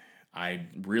I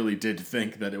really did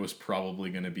think that it was probably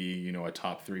going to be, a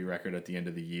top 3 record at the end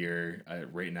of the year.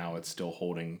 Right now, it's still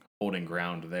holding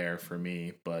ground there for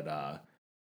me. But I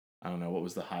don't know, what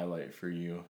was the highlight for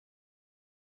you?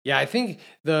 Yeah, I think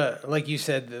like you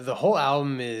said, the whole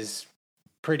album is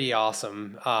pretty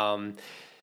awesome.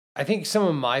 I think some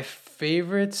of my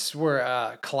favorites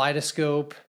were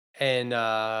Kaleidoscope, and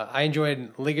I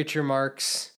enjoyed Ligature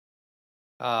Marks.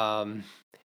 Um,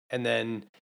 and then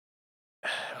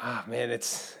Ah, man,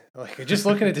 it's like just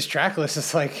looking at this track list,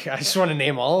 it's like I just want to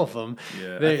name all of them.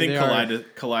 Yeah, I think They are,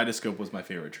 Kaleidoscope was my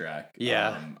favorite track.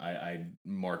 yeah, I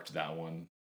marked that one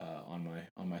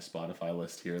on my Spotify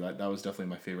list here. That was definitely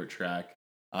my favorite track.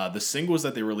 The singles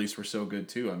that they released were so good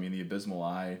too. I mean, the Abysmal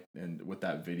Eye and with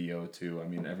that video too. I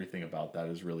mean, everything about that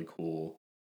is really cool.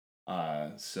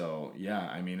 So yeah,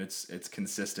 I mean, it's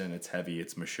consistent, it's heavy,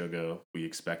 it's Meshuggah. We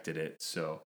expected it,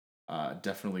 so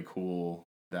definitely cool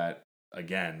that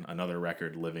again another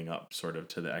record living up sort of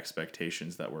to the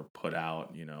expectations that were put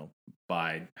out,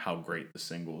 by how great the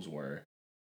singles were.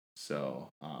 So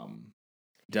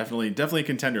definitely a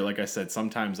contender. Like I said,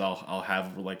 sometimes I'll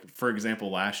have, like, for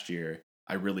example, last year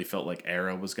I really felt like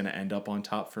Era was going to end up on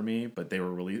top for me, but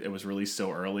it was released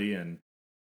so early and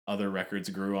other records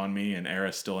grew on me, and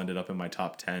Era still ended up in my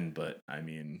top 10. But I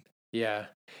mean, yeah.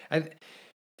 I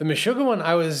The Meshuggah one,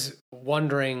 I was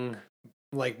wondering,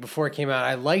 like before it came out,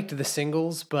 I liked the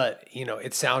singles, but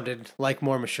it sounded like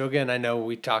more Meshuggah, and I know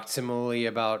we talked similarly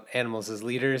about Animals as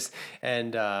Leaders,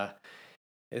 and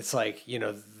it's like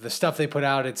the stuff they put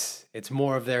out, it's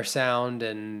more of their sound,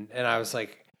 and I was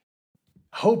like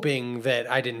hoping that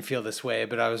I didn't feel this way,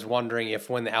 but I was wondering if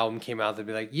when the album came out, they'd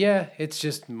be like, yeah, it's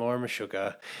just more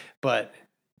Meshuggah, but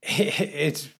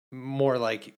it's more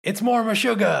like it's more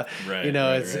Meshuggah. right, right,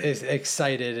 right. It's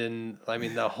excited, and I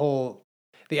mean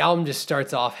the album just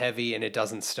starts off heavy and it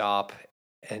doesn't stop,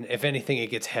 and if anything,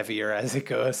 it gets heavier as it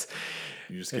goes.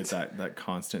 You just get It's that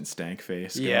constant stank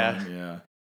face yeah, going. Yeah.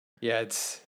 yeah,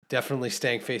 it's definitely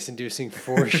stank face inducing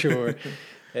for sure,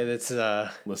 and it's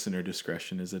Listener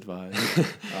discretion is advised.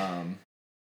 Um,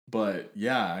 but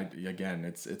yeah, again,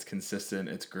 it's consistent.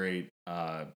 It's great.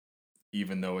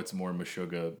 Even though it's more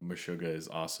Meshuggah is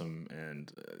awesome,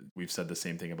 and we've said the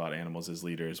same thing about Animals as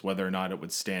Leaders. Whether or not it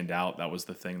would stand out, that was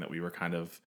the thing that we were kind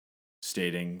of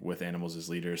stating with Animals as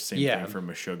Leaders. Same thing yeah. for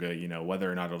Meshuggah. Whether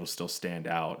or not it'll still stand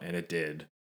out, and it did.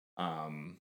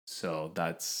 So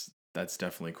that's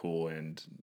definitely cool, and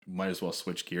might as well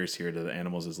switch gears here to the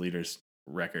Animals as Leaders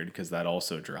record because that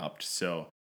also dropped. So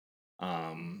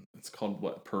it's called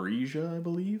what, Parisia, I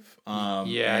believe.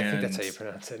 Yeah, I think that's how you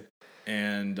pronounce it.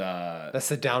 And That's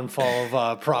the downfall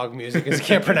of prog music is you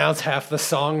can't pronounce half the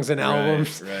songs and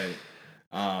albums.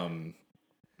 right.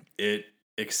 It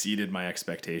exceeded my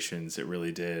expectations. It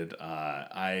really did.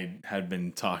 I had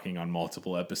been talking on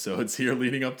multiple episodes here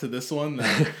leading up to this one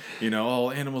that,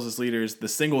 all Animals as Leaders, the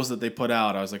singles that they put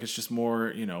out, I was like, it's just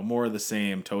more, more of the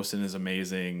same. Tosin is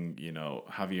amazing.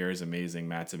 Javier is amazing.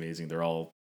 Matt's amazing. They're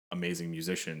all amazing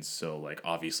musicians. So, like,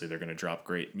 obviously they're going to drop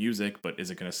great music, but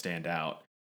is it going to stand out?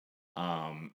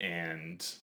 And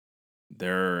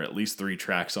there are at least 3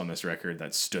 tracks on this record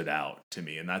that stood out to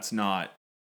me, and that's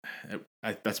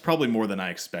probably more than I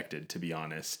expected, to be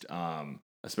honest.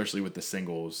 Especially with the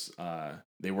singles,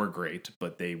 they were great,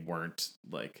 but they weren't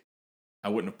like, I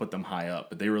wouldn't have put them high up.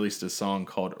 But they released a song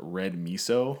called Red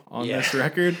Miso on this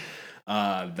record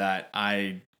that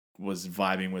I was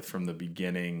vibing with from the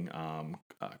beginning.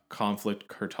 Conflict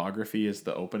Cartography is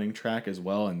the opening track as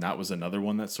well, and that was another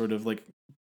one that sort of like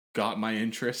got my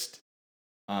interest.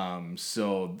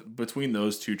 So between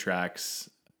those 2 tracks,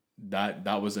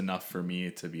 that was enough for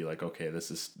me to be like, okay,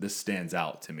 this stands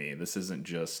out to me. This isn't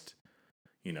just,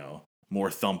 more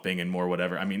thumping and more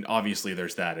whatever. I mean, obviously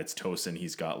there's that. It's Tosin.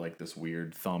 He's got like this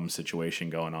weird thumb situation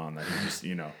going on that he just,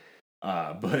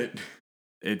 but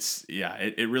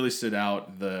it really stood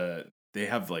out. They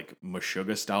have like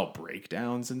Meshuggah style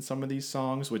breakdowns in some of these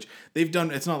songs, which they've done.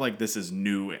 It's not like this is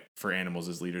new for Animals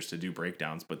as Leaders to do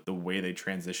breakdowns, but the way they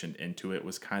transitioned into it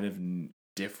was kind of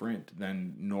different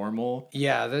than normal.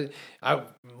 Yeah,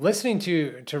 listening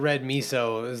to Red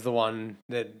Miso is the one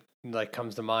that like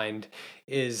comes to mind.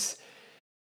 Is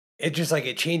it just like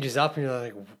it changes up and you're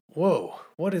like, whoa,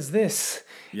 what is this?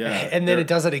 Yeah, And then it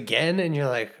does it again and you're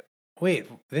like, wait,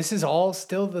 this is all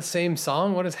still the same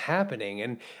song? What is happening?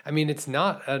 And I mean, it's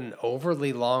not an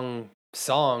overly long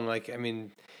song. Like, I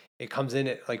mean, it comes in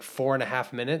at like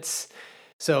 4.5 minutes.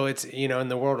 So it's, in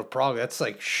the world of prog, that's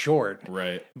like short.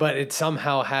 right. But it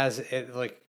somehow has it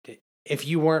like, if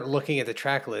you weren't looking at the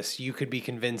track list, you could be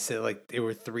convinced that like there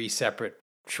were 3 separate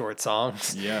short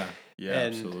songs. Yeah,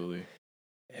 And absolutely.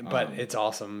 but it's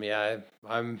awesome. Yeah,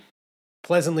 I'm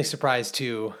pleasantly surprised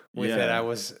too with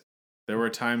it. There were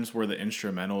times where the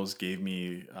instrumentals gave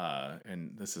me,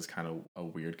 and this is kind of a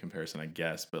weird comparison, I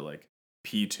guess, but like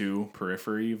P2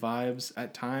 Periphery vibes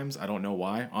at times. I don't know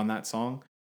why on that song.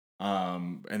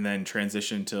 And then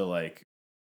transition to like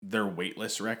their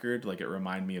Weightless record. Like it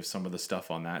reminded me of some of the stuff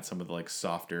on that, some of the like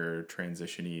softer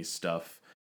transition-y stuff.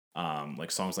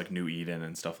 Like songs like New Eden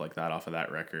and stuff like that off of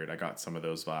that record. I got some of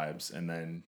those vibes. And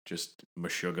then just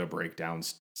Meshuggah breakdown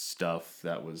stuff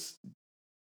that was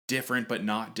different but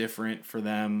not different for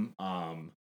them.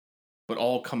 But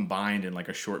all combined in like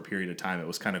a short period of time. It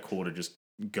was kind of cool to just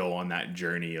go on that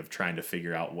journey of trying to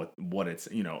figure out what it's,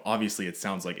 obviously it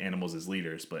sounds like Animals as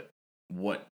Leaders, but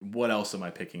what else am I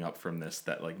picking up from this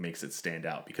that like makes it stand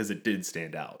out, because it did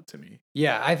stand out to me.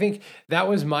 Yeah, I think that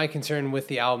was my concern with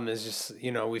the album is just,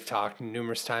 we've talked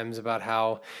numerous times about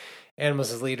how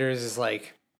Animals as Leaders is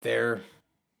like they're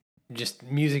just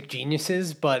music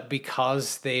geniuses, but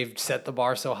because they've set the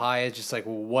bar so high, it's just like,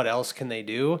 well, what else can they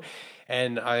do?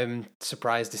 And I'm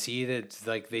surprised to see that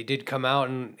like they did come out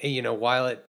and while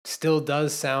it still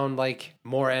does sound like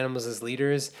more Animals as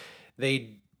Leaders,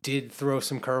 they did throw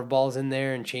some curveballs in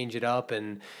there and change it up,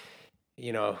 and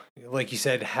like you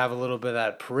said, have a little bit of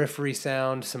that periphery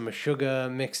sound, some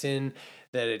Meshuggah mix in,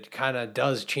 that it kind of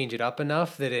does change it up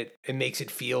enough that it makes it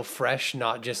feel fresh,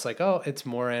 not just like, oh, it's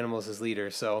more Animals as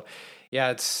Leaders. So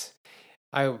yeah,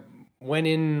 I went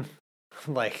in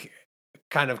like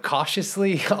kind of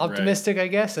cautiously optimistic, I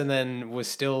guess, and then was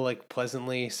still like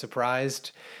pleasantly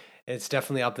surprised. It's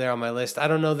definitely up there on my list. I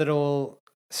don't know that it'll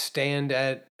stand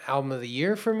at album of the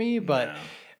year for me, but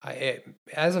No.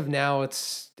 as of now,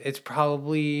 it's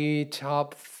probably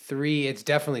top 3. It's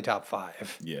definitely top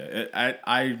 5. Yeah,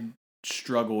 I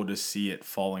struggle to see it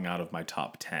falling out of my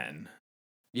top 10.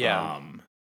 Yeah, Um,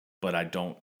 but I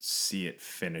don't see it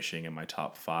finishing in my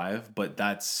top 5. But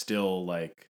that's still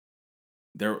like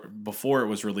there before it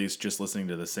was released. Just listening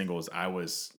to the singles, I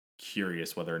was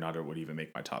curious whether or not it would even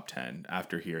make my top 10.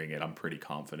 After hearing it, I'm pretty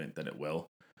confident that it will.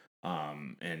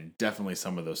 And definitely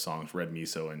some of those songs, Red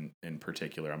Miso in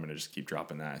particular, I'm gonna just keep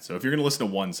dropping that. So if you're gonna listen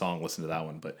to one song, listen to that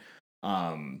one. But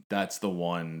that's the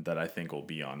one that I think will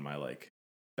be on my like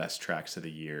best tracks of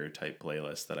the year type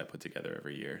playlist that I put together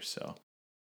every year. So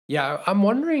yeah. I'm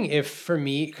wondering if for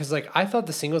me, because like I thought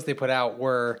the singles they put out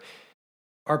are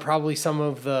probably some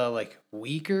of the like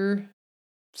weaker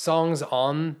songs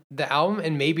on the album,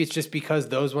 and maybe it's just because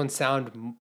those ones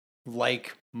sound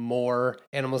like more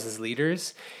Animals as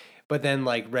Leaders, but then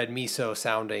like Red Miso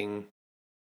sounding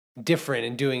different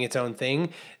and doing its own thing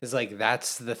is like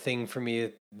that's the thing for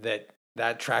me,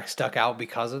 that track stuck out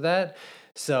because of that.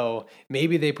 So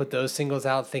maybe they put those singles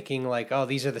out thinking like, oh,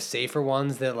 these are the safer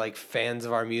ones that like fans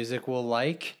of our music will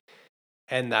like,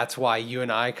 and that's why you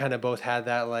and I kind of both had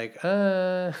that like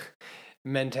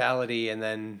mentality, and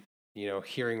then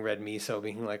hearing Red Miso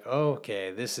being like, oh,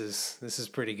 okay, this is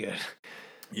pretty good.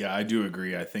 yeah, I do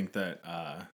agree. I think that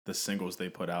the singles they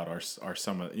put out are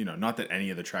some of, not that any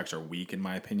of the tracks are weak in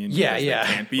my opinion, Yeah, because they yeah.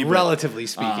 can't be, Relatively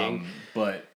speaking.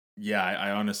 but yeah,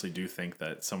 I honestly do think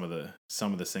that some of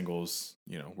the singles,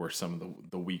 were some of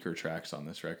the weaker tracks on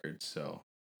this record. So,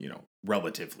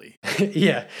 relatively.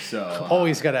 Yeah. So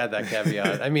Always got to add that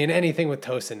caveat. I mean, anything with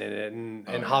Tosin in it and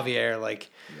yeah. Javier,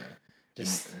 like, Yeah.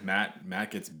 just.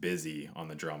 Matt gets busy on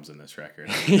the drums in this record.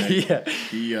 I mean,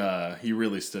 Yeah. he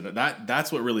really stood out.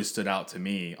 That's what really stood out to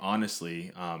me,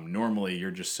 honestly. Normally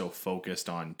you're just so focused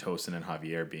on Tosin and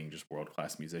Javier being just world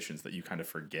class musicians that you kind of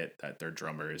forget that their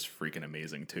drummer is freaking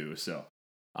amazing too. So,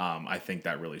 I think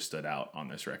that really stood out on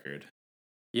this record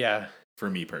Yeah. for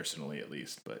me personally, at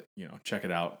least. But check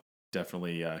it out.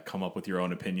 Definitely come up with your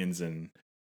own opinions, and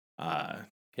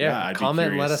yeah, I'd be Comment,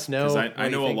 let curious us know. because What I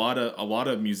you know think. a lot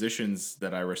of musicians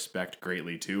that I respect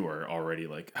greatly too are already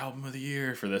like album of the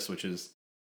year for this, which is,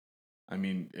 I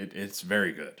mean, it's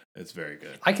very good. It's very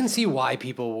good. I can So, see why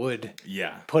people would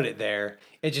yeah, put it there.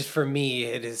 It just, for me,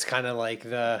 it is kind of like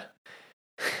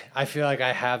I feel like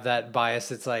I have that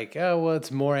bias. It's like, oh, well,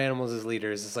 it's more Animals as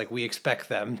Leaders. It's like we expect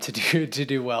them to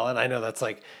do well, and I know that's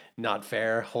like not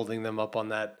fair, holding them up on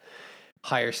that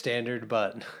higher standard,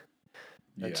 but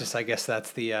that's yeah, just, I guess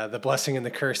that's the blessing and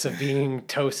the curse of being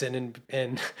Tosin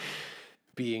and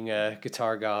being a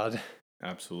guitar god.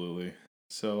 absolutely.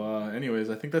 So, anyways,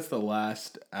 I think that's the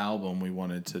last album we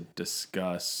wanted to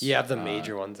discuss. You have the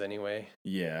major ones anyway.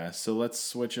 Yeah, so let's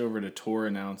switch over to tour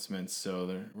announcements.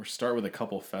 So we'll start with a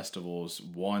couple festivals.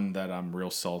 One that I'm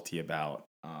real salty about,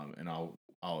 and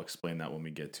I'll explain that when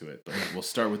we get to it. But we'll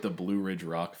start with the Blue Ridge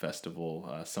Rock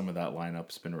Festival. Some of that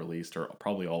lineup's been released, or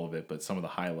probably all of it, but some of the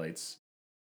highlights.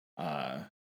 Uh,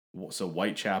 so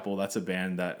Whitechapel, that's a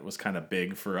band that was kind of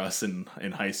big for us in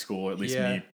high school, at least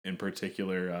Yeah. me in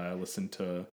particular. I listened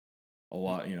to a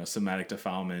lot, Somatic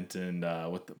Defilement, and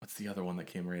what's the other one that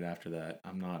came right after that?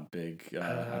 I'm not big. I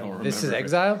don't remember. This is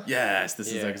Exile? Yes, This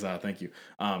is Yeah. Exile. Thank you.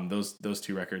 Those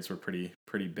two records were pretty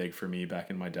big for me back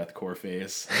in my deathcore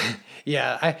phase.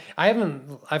 Yeah,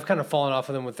 I've kind of fallen off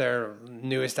of them with their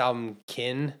newest album,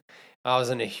 Kin. I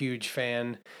wasn't a huge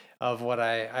fan of what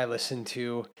I listened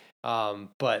to.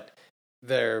 But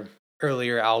their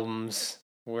earlier albums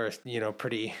were,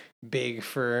 pretty big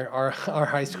for our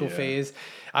high school Yeah. phase.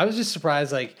 I was just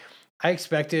surprised, like, I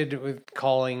expected with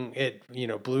calling it,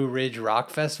 Blue Ridge Rock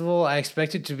Festival, I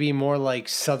expected to be more like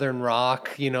Southern rock,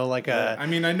 like Yeah, a. I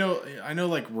mean, I know,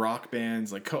 like rock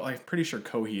bands, like I'm pretty sure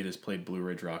Coheed has played Blue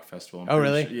Ridge Rock Festival. I'm Oh,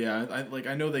 pretty sure, really?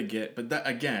 yeah, I know they get, but that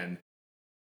again,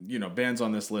 bands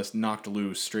on this list, Knocked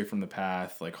Loose, Straight from the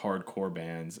Path, like hardcore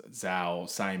bands, Zao,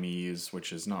 Siamese,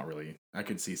 which is not really, I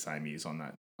could see Siamese on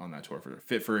that tour for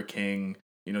Fit for a King.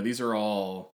 These are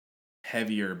all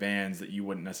heavier bands that you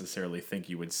wouldn't necessarily think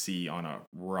you would see on a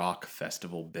rock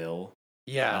festival bill.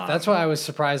 Yeah, that's why Um, I was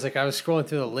surprised. Like, I was scrolling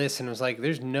through the list and was like,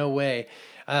 "There's no way."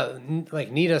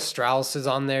 Like, Nita Strauss is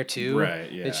on there too, right,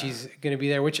 and yeah, she's gonna be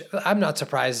there. Which I'm not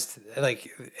surprised. Like,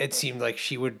 it seemed like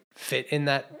she would fit in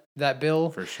that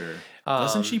bill. for sure.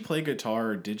 Doesn't she Um, play guitar,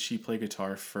 or did she play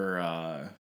guitar for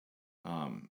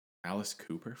um Alice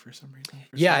Cooper for some reason?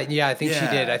 For yeah, some yeah, I think she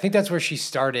did. I Yeah. think that's where she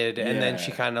started, and then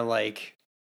she Yeah. kind of like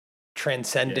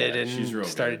transcended Yeah, she's and real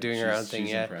started good. doing her own thing.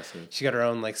 She's Yeah, impressive, she got her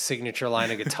own like signature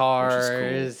line of which is cool.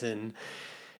 guitars and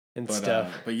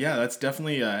stuff. But yeah, that's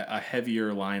definitely a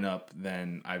heavier lineup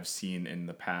than I've seen in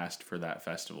the past for that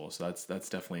festival. So that's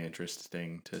definitely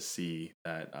interesting to see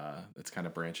that that's kind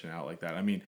of branching out like that. I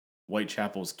mean,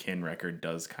 Whitechapel's Kin record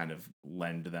does kind of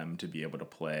lend them to be able to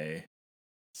play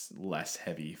less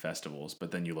heavy festivals,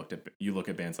 but then you look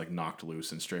at bands like Knocked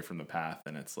Loose and Stray from the Path,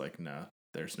 and it's like, no,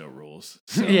 there's no rules.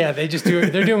 So Yeah, they just do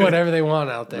it. They're doing whatever they want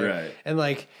out there. right, And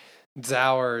like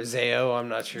Zao or Zao, I'm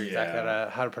not sure exactly yeah,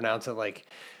 how to pronounce it. Like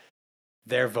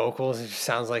their vocals, it just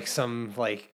sounds like some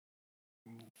like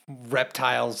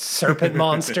reptile serpent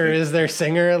monster is their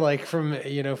singer. Like from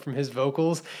his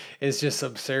vocals, is just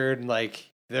absurd. Like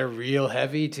they're real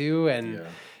heavy too, and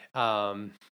yeah,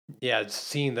 um, yeah,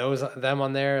 seeing them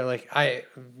on there, like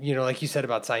like you said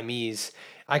about Siamese,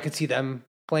 I could see them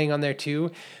playing on there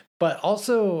too. But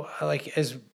also, like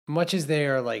as much as they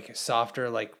are like softer,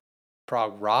 like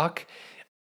prog rock,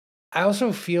 I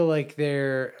also feel like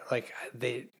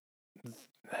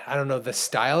I don't know, the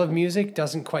style of music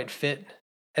doesn't quite fit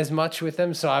as much with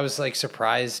them. So I was like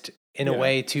surprised in a yeah,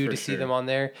 way too for to see them sure, on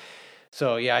there.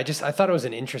 So yeah, I thought it was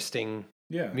an interesting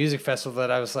yeah. music festival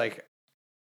that I was like,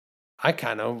 I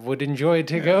kind of would enjoy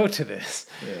to Yeah. go to this.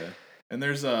 Yeah. And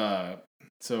there's so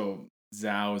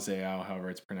Zao, however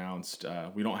it's pronounced.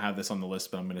 We don't have this on the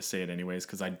list, but I'm gonna say it anyways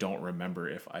because I don't remember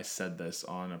if I said this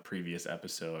on a previous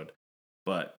episode.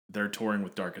 But they're touring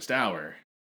with Darkest Hour.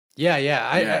 Yeah,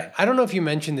 yeah. Yeah. I don't know if you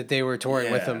mentioned that they were touring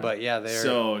with them, Yeah. but yeah, they're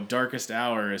So Darkest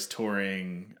Hour is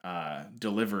touring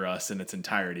Deliver Us in its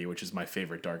entirety, which is my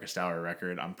favorite Darkest Hour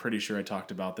record. I'm pretty sure I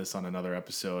talked about this on another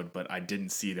episode, but I didn't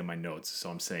see it in my notes, so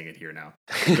I'm saying it here now.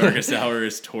 Darkest Hour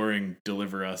is touring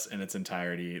Deliver Us in its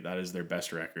entirety. That is their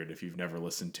best record. If you've never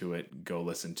listened to it, go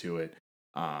listen to it.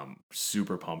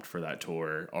 Super pumped for that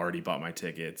tour. Already bought my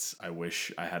tickets. I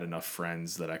wish I had enough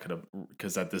friends that I could have,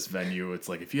 because at this venue it's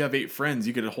like if you have 8 friends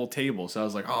you get a whole table, so I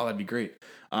was like, oh, that'd be great.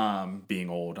 Being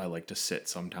old, I like to sit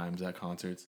sometimes at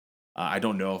concerts. I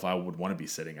don't know if I would want to be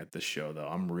sitting at this show though.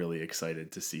 I'm really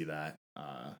excited to see that.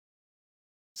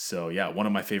 So yeah, one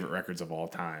of my favorite records of all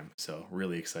time, so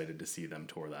really excited to see them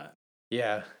tour that.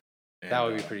 yeah, that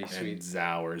would be pretty And sweet.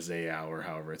 Zao or Zayao or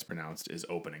however it's pronounced is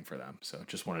opening for them. So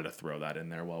just wanted to throw that in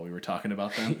there while we were talking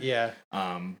about them. Yeah.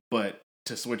 But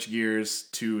to switch gears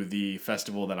to the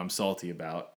festival that I'm salty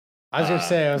about. I was gonna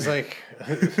say, I was like,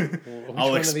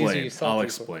 I'll which one of these are you explain. salty I'll for?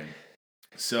 explain.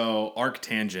 So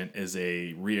Arctangent is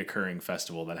a reoccurring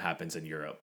festival that happens in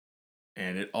Europe.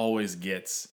 And it always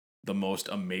gets the most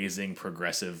amazing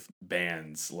progressive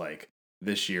bands. Like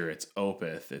this year it's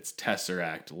Opeth, it's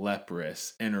Tesseract,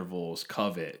 Leprous, Intervals,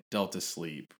 Covet, Delta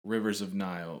Sleep, Rivers of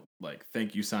Nile, like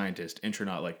Thank You Scientist,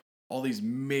 Intronaut, like all these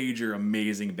major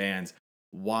amazing bands.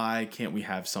 Why can't we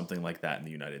have something like that in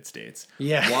the United States?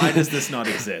 Yeah. Why does this not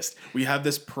exist? We have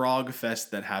this prog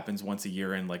fest that happens once a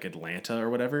year in like Atlanta or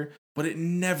whatever, but it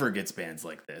never gets bands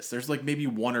like this. There's like maybe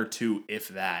one or two, if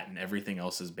that, and everything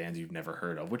else is bands you've never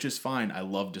heard of, which is fine. I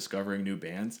love discovering new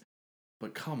bands,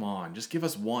 but come on, just give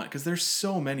us one, because there's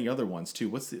so many other ones too.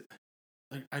 What's the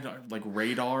like? I don't like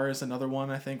Radar is another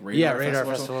one. I think Yeah, Radar Radar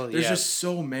Festival. Festival. There's Yeah. just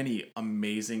so many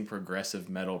amazing progressive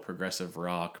metal, progressive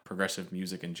rock, progressive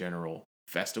music in general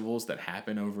festivals that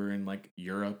happen over in like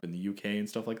Europe and the UK and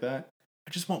stuff like that.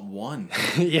 I just want one.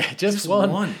 Yeah, just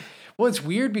One. Well, it's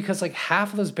weird because like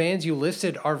half of those bands you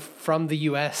listed are from the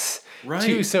US Right.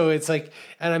 too. So it's like,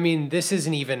 and I mean, this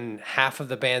isn't even half of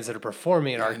the bands that are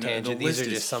performing at Yeah, no, Arctangent. the These list are is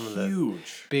just some of the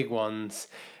huge. big ones.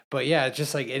 But yeah, it's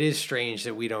just like it is strange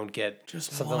that we don't get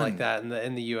Just something like one. that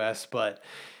in the US. But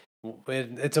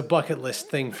It's a bucket list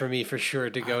thing for me for sure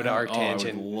to go to I would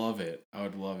Arctangent. love it. I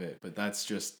would love it. But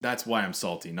that's why I'm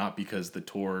salty. Not because the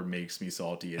tour makes me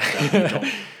salty. It's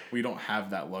that we don't have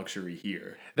that luxury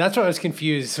here. That's why I was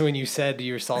confused when you said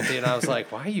you were salty, and I was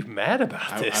like, "Why are you mad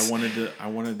about this?" I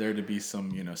wanted there to be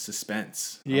some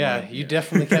suspense. Yeah, you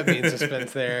definitely kept me in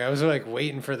suspense there. I was like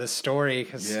waiting for the story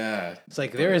because it's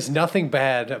like there is nothing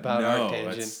bad about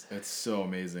Arctangent. It's so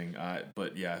amazing.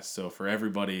 But yeah, so for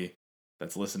everybody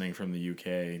that's listening from the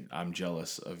UK, I'm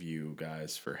jealous of you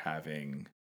guys for having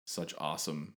such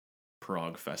awesome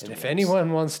prog festivals. And if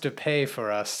anyone wants to pay for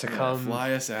us to come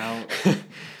fly us out,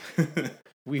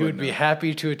 we would be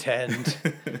happy to attend.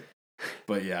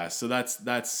 But yeah, so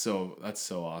that's so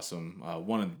awesome.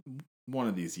 One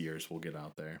of these years we'll get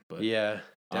out there. But yeah,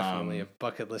 definitely a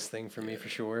bucket list thing for me for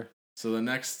sure. So the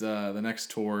next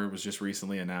tour was just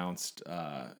recently announced,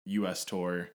 U.S.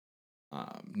 tour.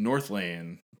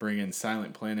 Northlane bringing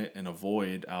Silent Planet and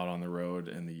Avoid out on the road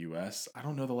in the U.S. I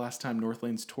don't know the last time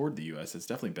Northlane's toured the U.S. It's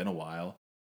definitely been a while.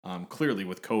 Clearly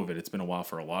with COVID, it's been a while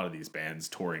for a lot of these bands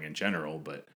touring in general,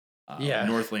 but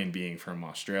Northlane being from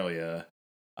Australia,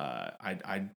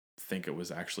 I think it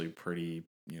was actually pretty,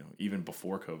 even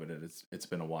before COVID, it's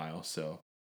been a while. So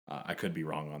I could be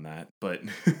wrong on that, but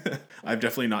I've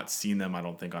definitely not seen them, I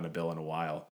don't think, on a bill in a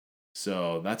while.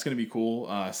 So that's going to be cool.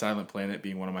 Silent Planet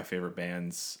being one of my favorite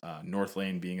bands.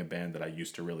 Northlane being a band that I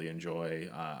used to really enjoy.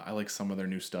 I like some of their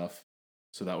new stuff.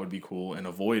 So that would be cool. And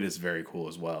Avoid is very cool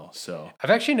as well. So I've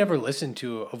actually never listened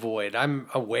to Avoid. I'm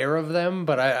aware of them,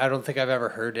 but I don't think I've ever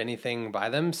heard anything by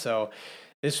them. So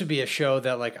this would be a show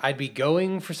that like I'd be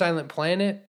going for Silent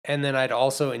Planet, and then I'd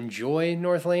also enjoy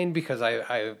Northlane because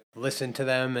I listen to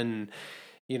them, and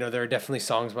there are definitely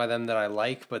songs by them that I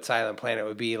like, but Silent Planet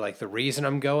would be like the reason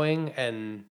I'm going,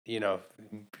 and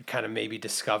kind of maybe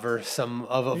discover some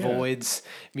of Avoid's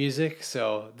music.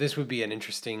 So this would be an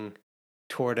interesting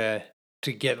tour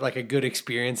to get like a good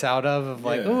experience out of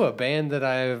like, a band that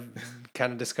I've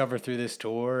kind of discovered through this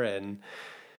tour and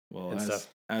stuff.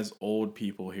 As old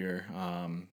people here,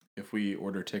 if we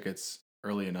order tickets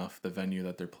early enough, the venue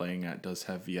that they're playing at does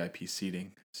have VIP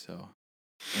seating. So,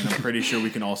 and I'm pretty sure we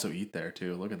can also eat there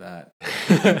too. Look at that.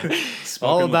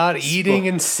 All about eating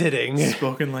and sitting.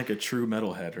 Spoken like a true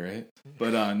metalhead, right?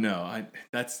 But no,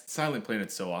 that's Silent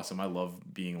Planet's so awesome. I love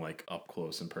being like up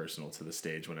close and personal to the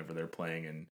stage whenever they're playing.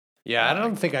 And yeah, I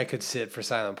don't think I could sit for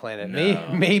Silent Planet.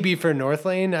 No. Maybe for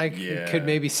Northlane, I could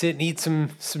maybe sit and eat some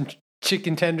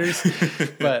chicken tenders,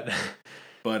 but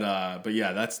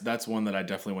yeah, that's one that I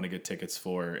definitely want to get tickets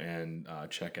for and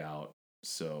check out.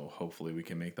 So hopefully we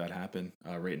can make that happen.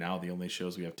 Right now, the only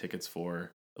shows we have tickets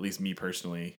for, at least me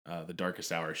personally, the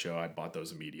Darkest Hour show, I bought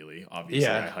those immediately. Obviously,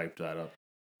 I hyped that up.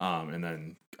 And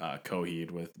then Coheed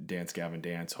with Dance Gavin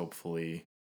Dance. Hopefully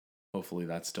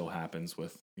that still happens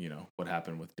with what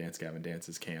happened with Dance Gavin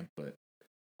Dance's camp. But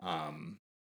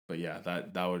yeah,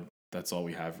 that's all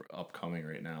we have upcoming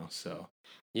right now. So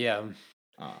yeah.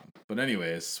 But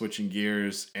anyways, switching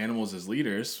gears, Animals as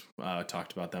Leaders,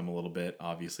 talked about them a little bit,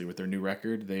 obviously, with their new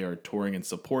record. They are touring in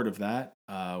support of that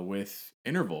with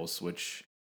Intervals, which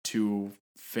two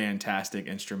fantastic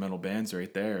instrumental bands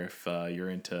right there. If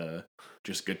you're into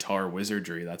just guitar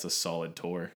wizardry, that's a solid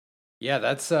tour. Yeah,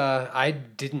 that's I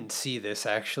didn't see this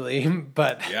actually,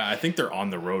 but yeah, I think they're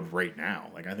on the road right now.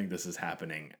 Like I think this is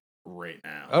happening right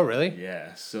now. Oh, really?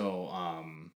 Yeah. So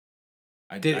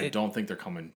I don't think they're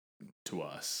coming to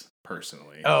us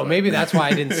personally. Oh, maybe that's why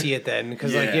I didn't see it then,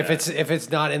 because like if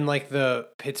it's not in like the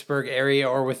Pittsburgh area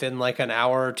or within like an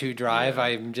hour or two drive,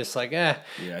 I'm just like I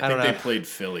think they played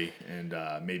Philly and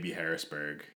maybe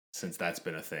Harrisburg, since that's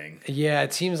been a thing. Yeah,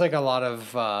 it seems like a lot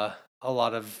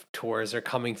of tours are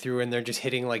coming through and they're just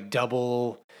hitting like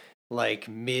double like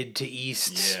mid to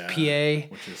east PA,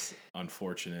 which is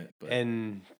unfortunate, but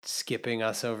and skipping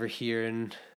us over here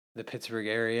in the Pittsburgh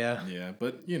area. Yeah,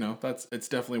 but it's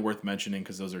definitely worth mentioning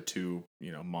because those are two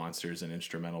monsters in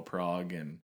instrumental prog,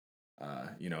 and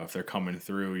if they're coming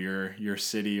through your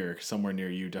city or somewhere near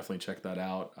you, definitely check that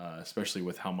out. Especially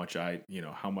with how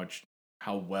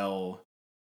well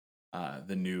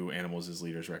the new Animals as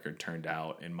Leaders record turned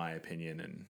out, in my opinion,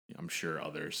 and I'm sure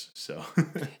others. So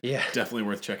yeah, definitely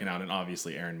worth checking out. And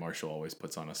obviously, Aaron Marshall always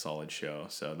puts on a solid show.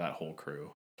 So that whole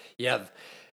crew. Yeah,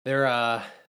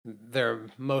 their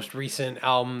most recent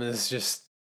album has just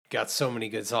got so many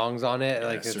good songs on it.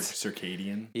 Like it's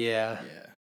Circadian. Yeah.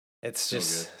 It's so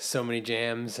just good. So many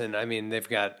jams, and I mean they've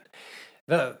got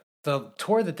the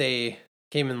tour that they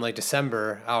came in like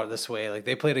December out this way. Like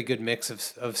they played a good mix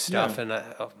of stuff, and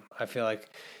I feel like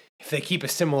if they keep a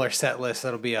similar set list,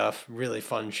 that'll be a really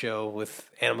fun show with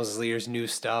Animals as Leaders, new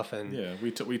stuff. And yeah,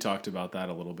 we talked about that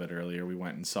a little bit earlier. We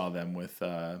went and saw them with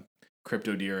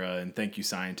Crypto Dira and Thank You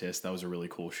Scientist. That was a really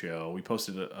cool show. We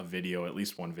posted a video, at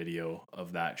least one video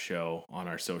of that show on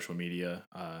our social media.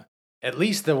 At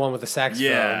least the one with the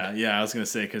saxophone. Yeah. I was gonna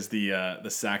say because the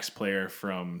sax player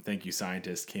from Thank You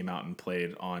Scientist came out and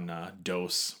played on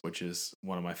Dose, which is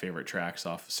one of my favorite tracks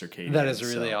off of Circadian. That is a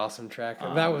really awesome track.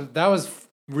 That was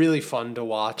really fun to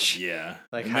watch. Yeah,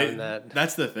 like having that.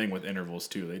 That's the thing with intervals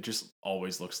too. It just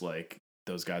always looks like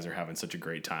those guys are having such a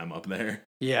great time up there.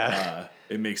 Yeah,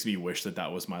 it makes me wish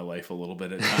that was my life a little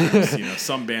bit at times.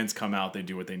 Some bands come out, they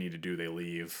do what they need to do, they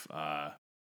leave.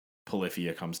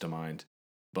 Polyphia comes to mind.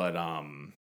 But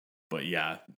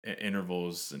yeah,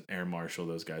 intervals and Air Marshal,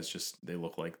 those guys they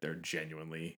look like they're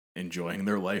genuinely enjoying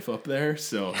their life up there.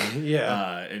 So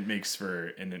yeah, it makes for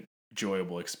an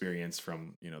enjoyable experience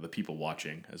from the people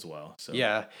watching as well. So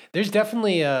yeah, there's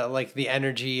definitely like the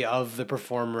energy of the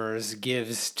performers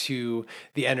gives to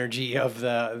the energy of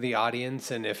the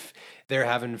audience, and if they're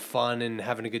having fun and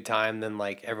having a good time, then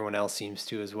like everyone else seems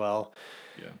to as well.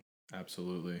 Yeah,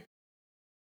 absolutely.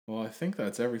 Well, I think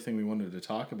that's everything we wanted to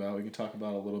talk about. We can talk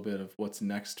about a little bit of what's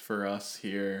next for us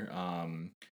here.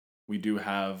 We do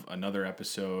have another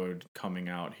episode coming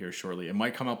out here shortly. It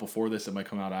might come out before this. It might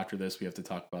come out after this. We have to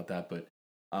talk about that. But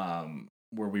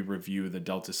where we review the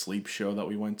Delta Sleep show that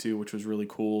we went to, which was really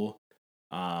cool.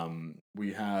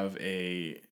 We have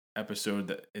a episode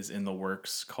that is in the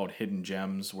works called Hidden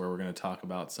Gems, where we're going to talk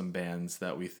about some bands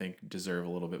that we think deserve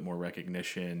a little bit more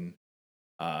recognition.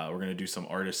 We're going to do some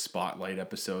artist spotlight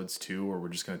episodes too, where we're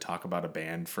just going to talk about a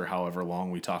band for however long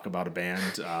we talk about a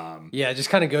band. Yeah, just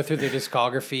kind of go through their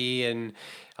discography and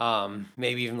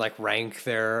maybe even like rank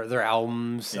their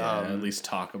albums. Yeah, at least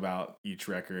talk about each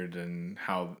record and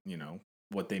how,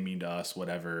 what they mean to us,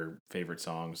 whatever favorite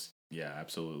songs. Yeah,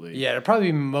 absolutely. Yeah, it'll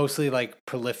probably be mostly like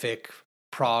prolific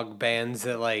prog bands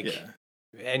that like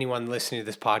anyone listening to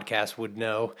this podcast would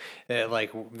know. That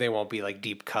like they won't be like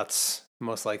deep cuts.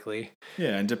 Most likely.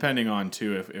 Yeah, and depending on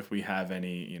too, if we have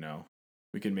any,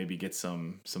 we can maybe get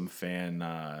some fan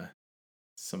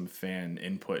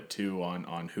input too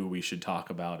on who we should talk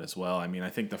about as well. I mean,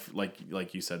 I think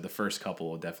like you said, the first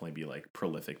couple will definitely be like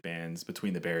prolific bands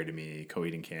between the Buried to Me,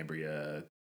 Coheed and Cambria,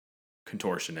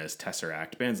 Contortionist,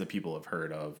 Tesseract, bands that people have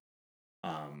heard of.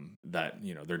 That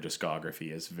their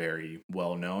discography is very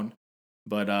well known.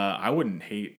 But I wouldn't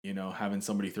hate, having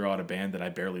somebody throw out a band that I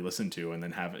barely listened to and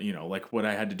then have, like what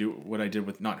I did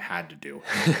with, not had to do.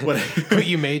 What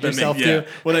you made yourself do.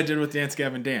 What I did with Dance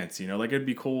Gavin Dance, like it'd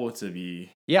be cool to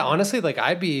be. Yeah, honestly, like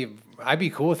I'd be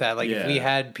cool with that. Like if we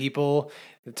had people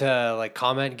to like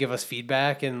comment, give us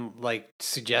feedback and like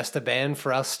suggest a band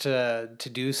for us to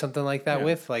do something like that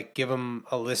with, like give them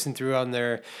a listen through on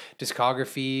their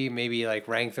discography, maybe like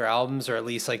rank their albums or at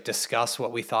least like discuss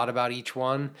what we thought about each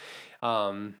one.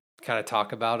 Kind of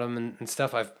talk about them and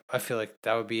stuff. I feel like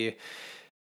that would be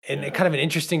kind of an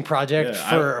interesting project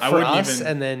for us,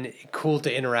 and then cool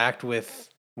to interact with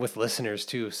listeners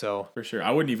too. So for sure, I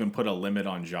wouldn't even put a limit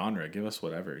on genre. Give us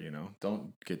whatever,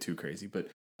 don't get too crazy, but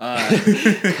I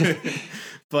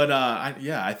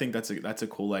think that's a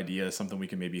cool idea. Something we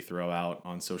can maybe throw out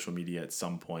on social media at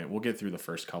some point. We'll get through the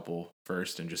first couple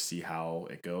first and just see how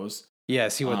it goes. Yeah,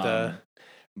 see what the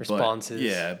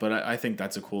responses. But I think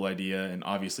that's a cool idea. And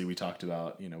obviously we talked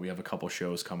about, we have a couple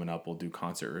shows coming up. We'll do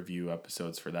concert review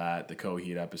episodes for that. The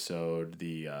Coheed episode,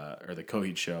 the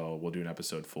Coheed show, we'll do an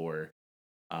episode for.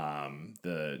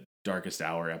 The Darkest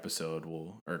Hour episode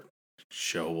we'll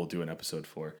do an episode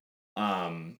for.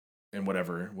 And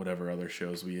whatever other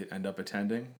shows we end up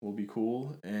attending will be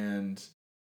cool. And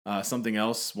something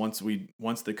else, once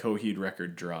the Coheed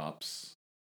record drops,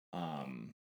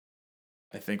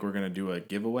 I think we're going to do a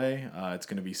giveaway. It's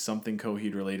going to be something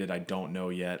Coheed related. I don't know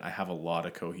yet. I have a lot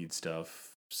of Coheed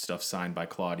stuff signed by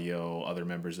Claudio, other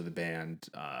members of the band.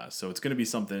 So it's going to be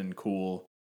something cool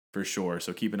for sure.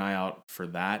 So keep an eye out for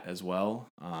that as well.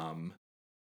 And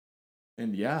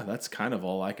yeah, that's kind of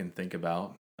all I can think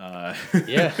about. I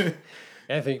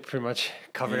think pretty much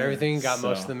covered everything. Got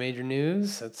most of the major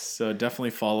news. So definitely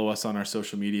follow us on our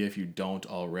social media if you don't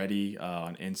already.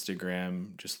 On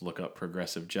Instagram, just look up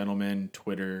Progressive Gentleman.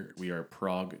 Twitter, we are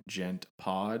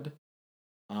ProgGentPod.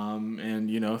 And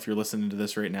if you're listening to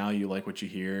this right now, you like what you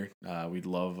hear. We'd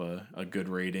love a good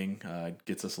rating. It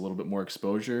gets us a little bit more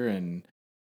exposure and.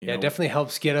 It definitely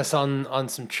helps get us on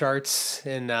some charts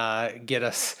and get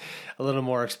us a little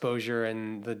more exposure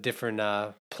in the different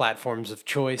platforms of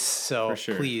choice. So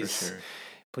please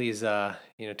please,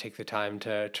 take the time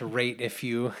to rate if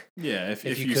you, if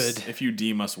you could. If you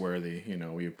deem us worthy,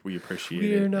 we appreciate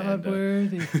it. We're not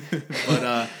worthy.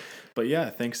 But yeah,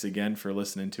 thanks again for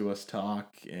listening to us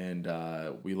talk, and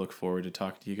we look forward to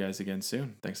talking to you guys again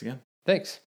soon. Thanks again.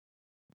 Thanks.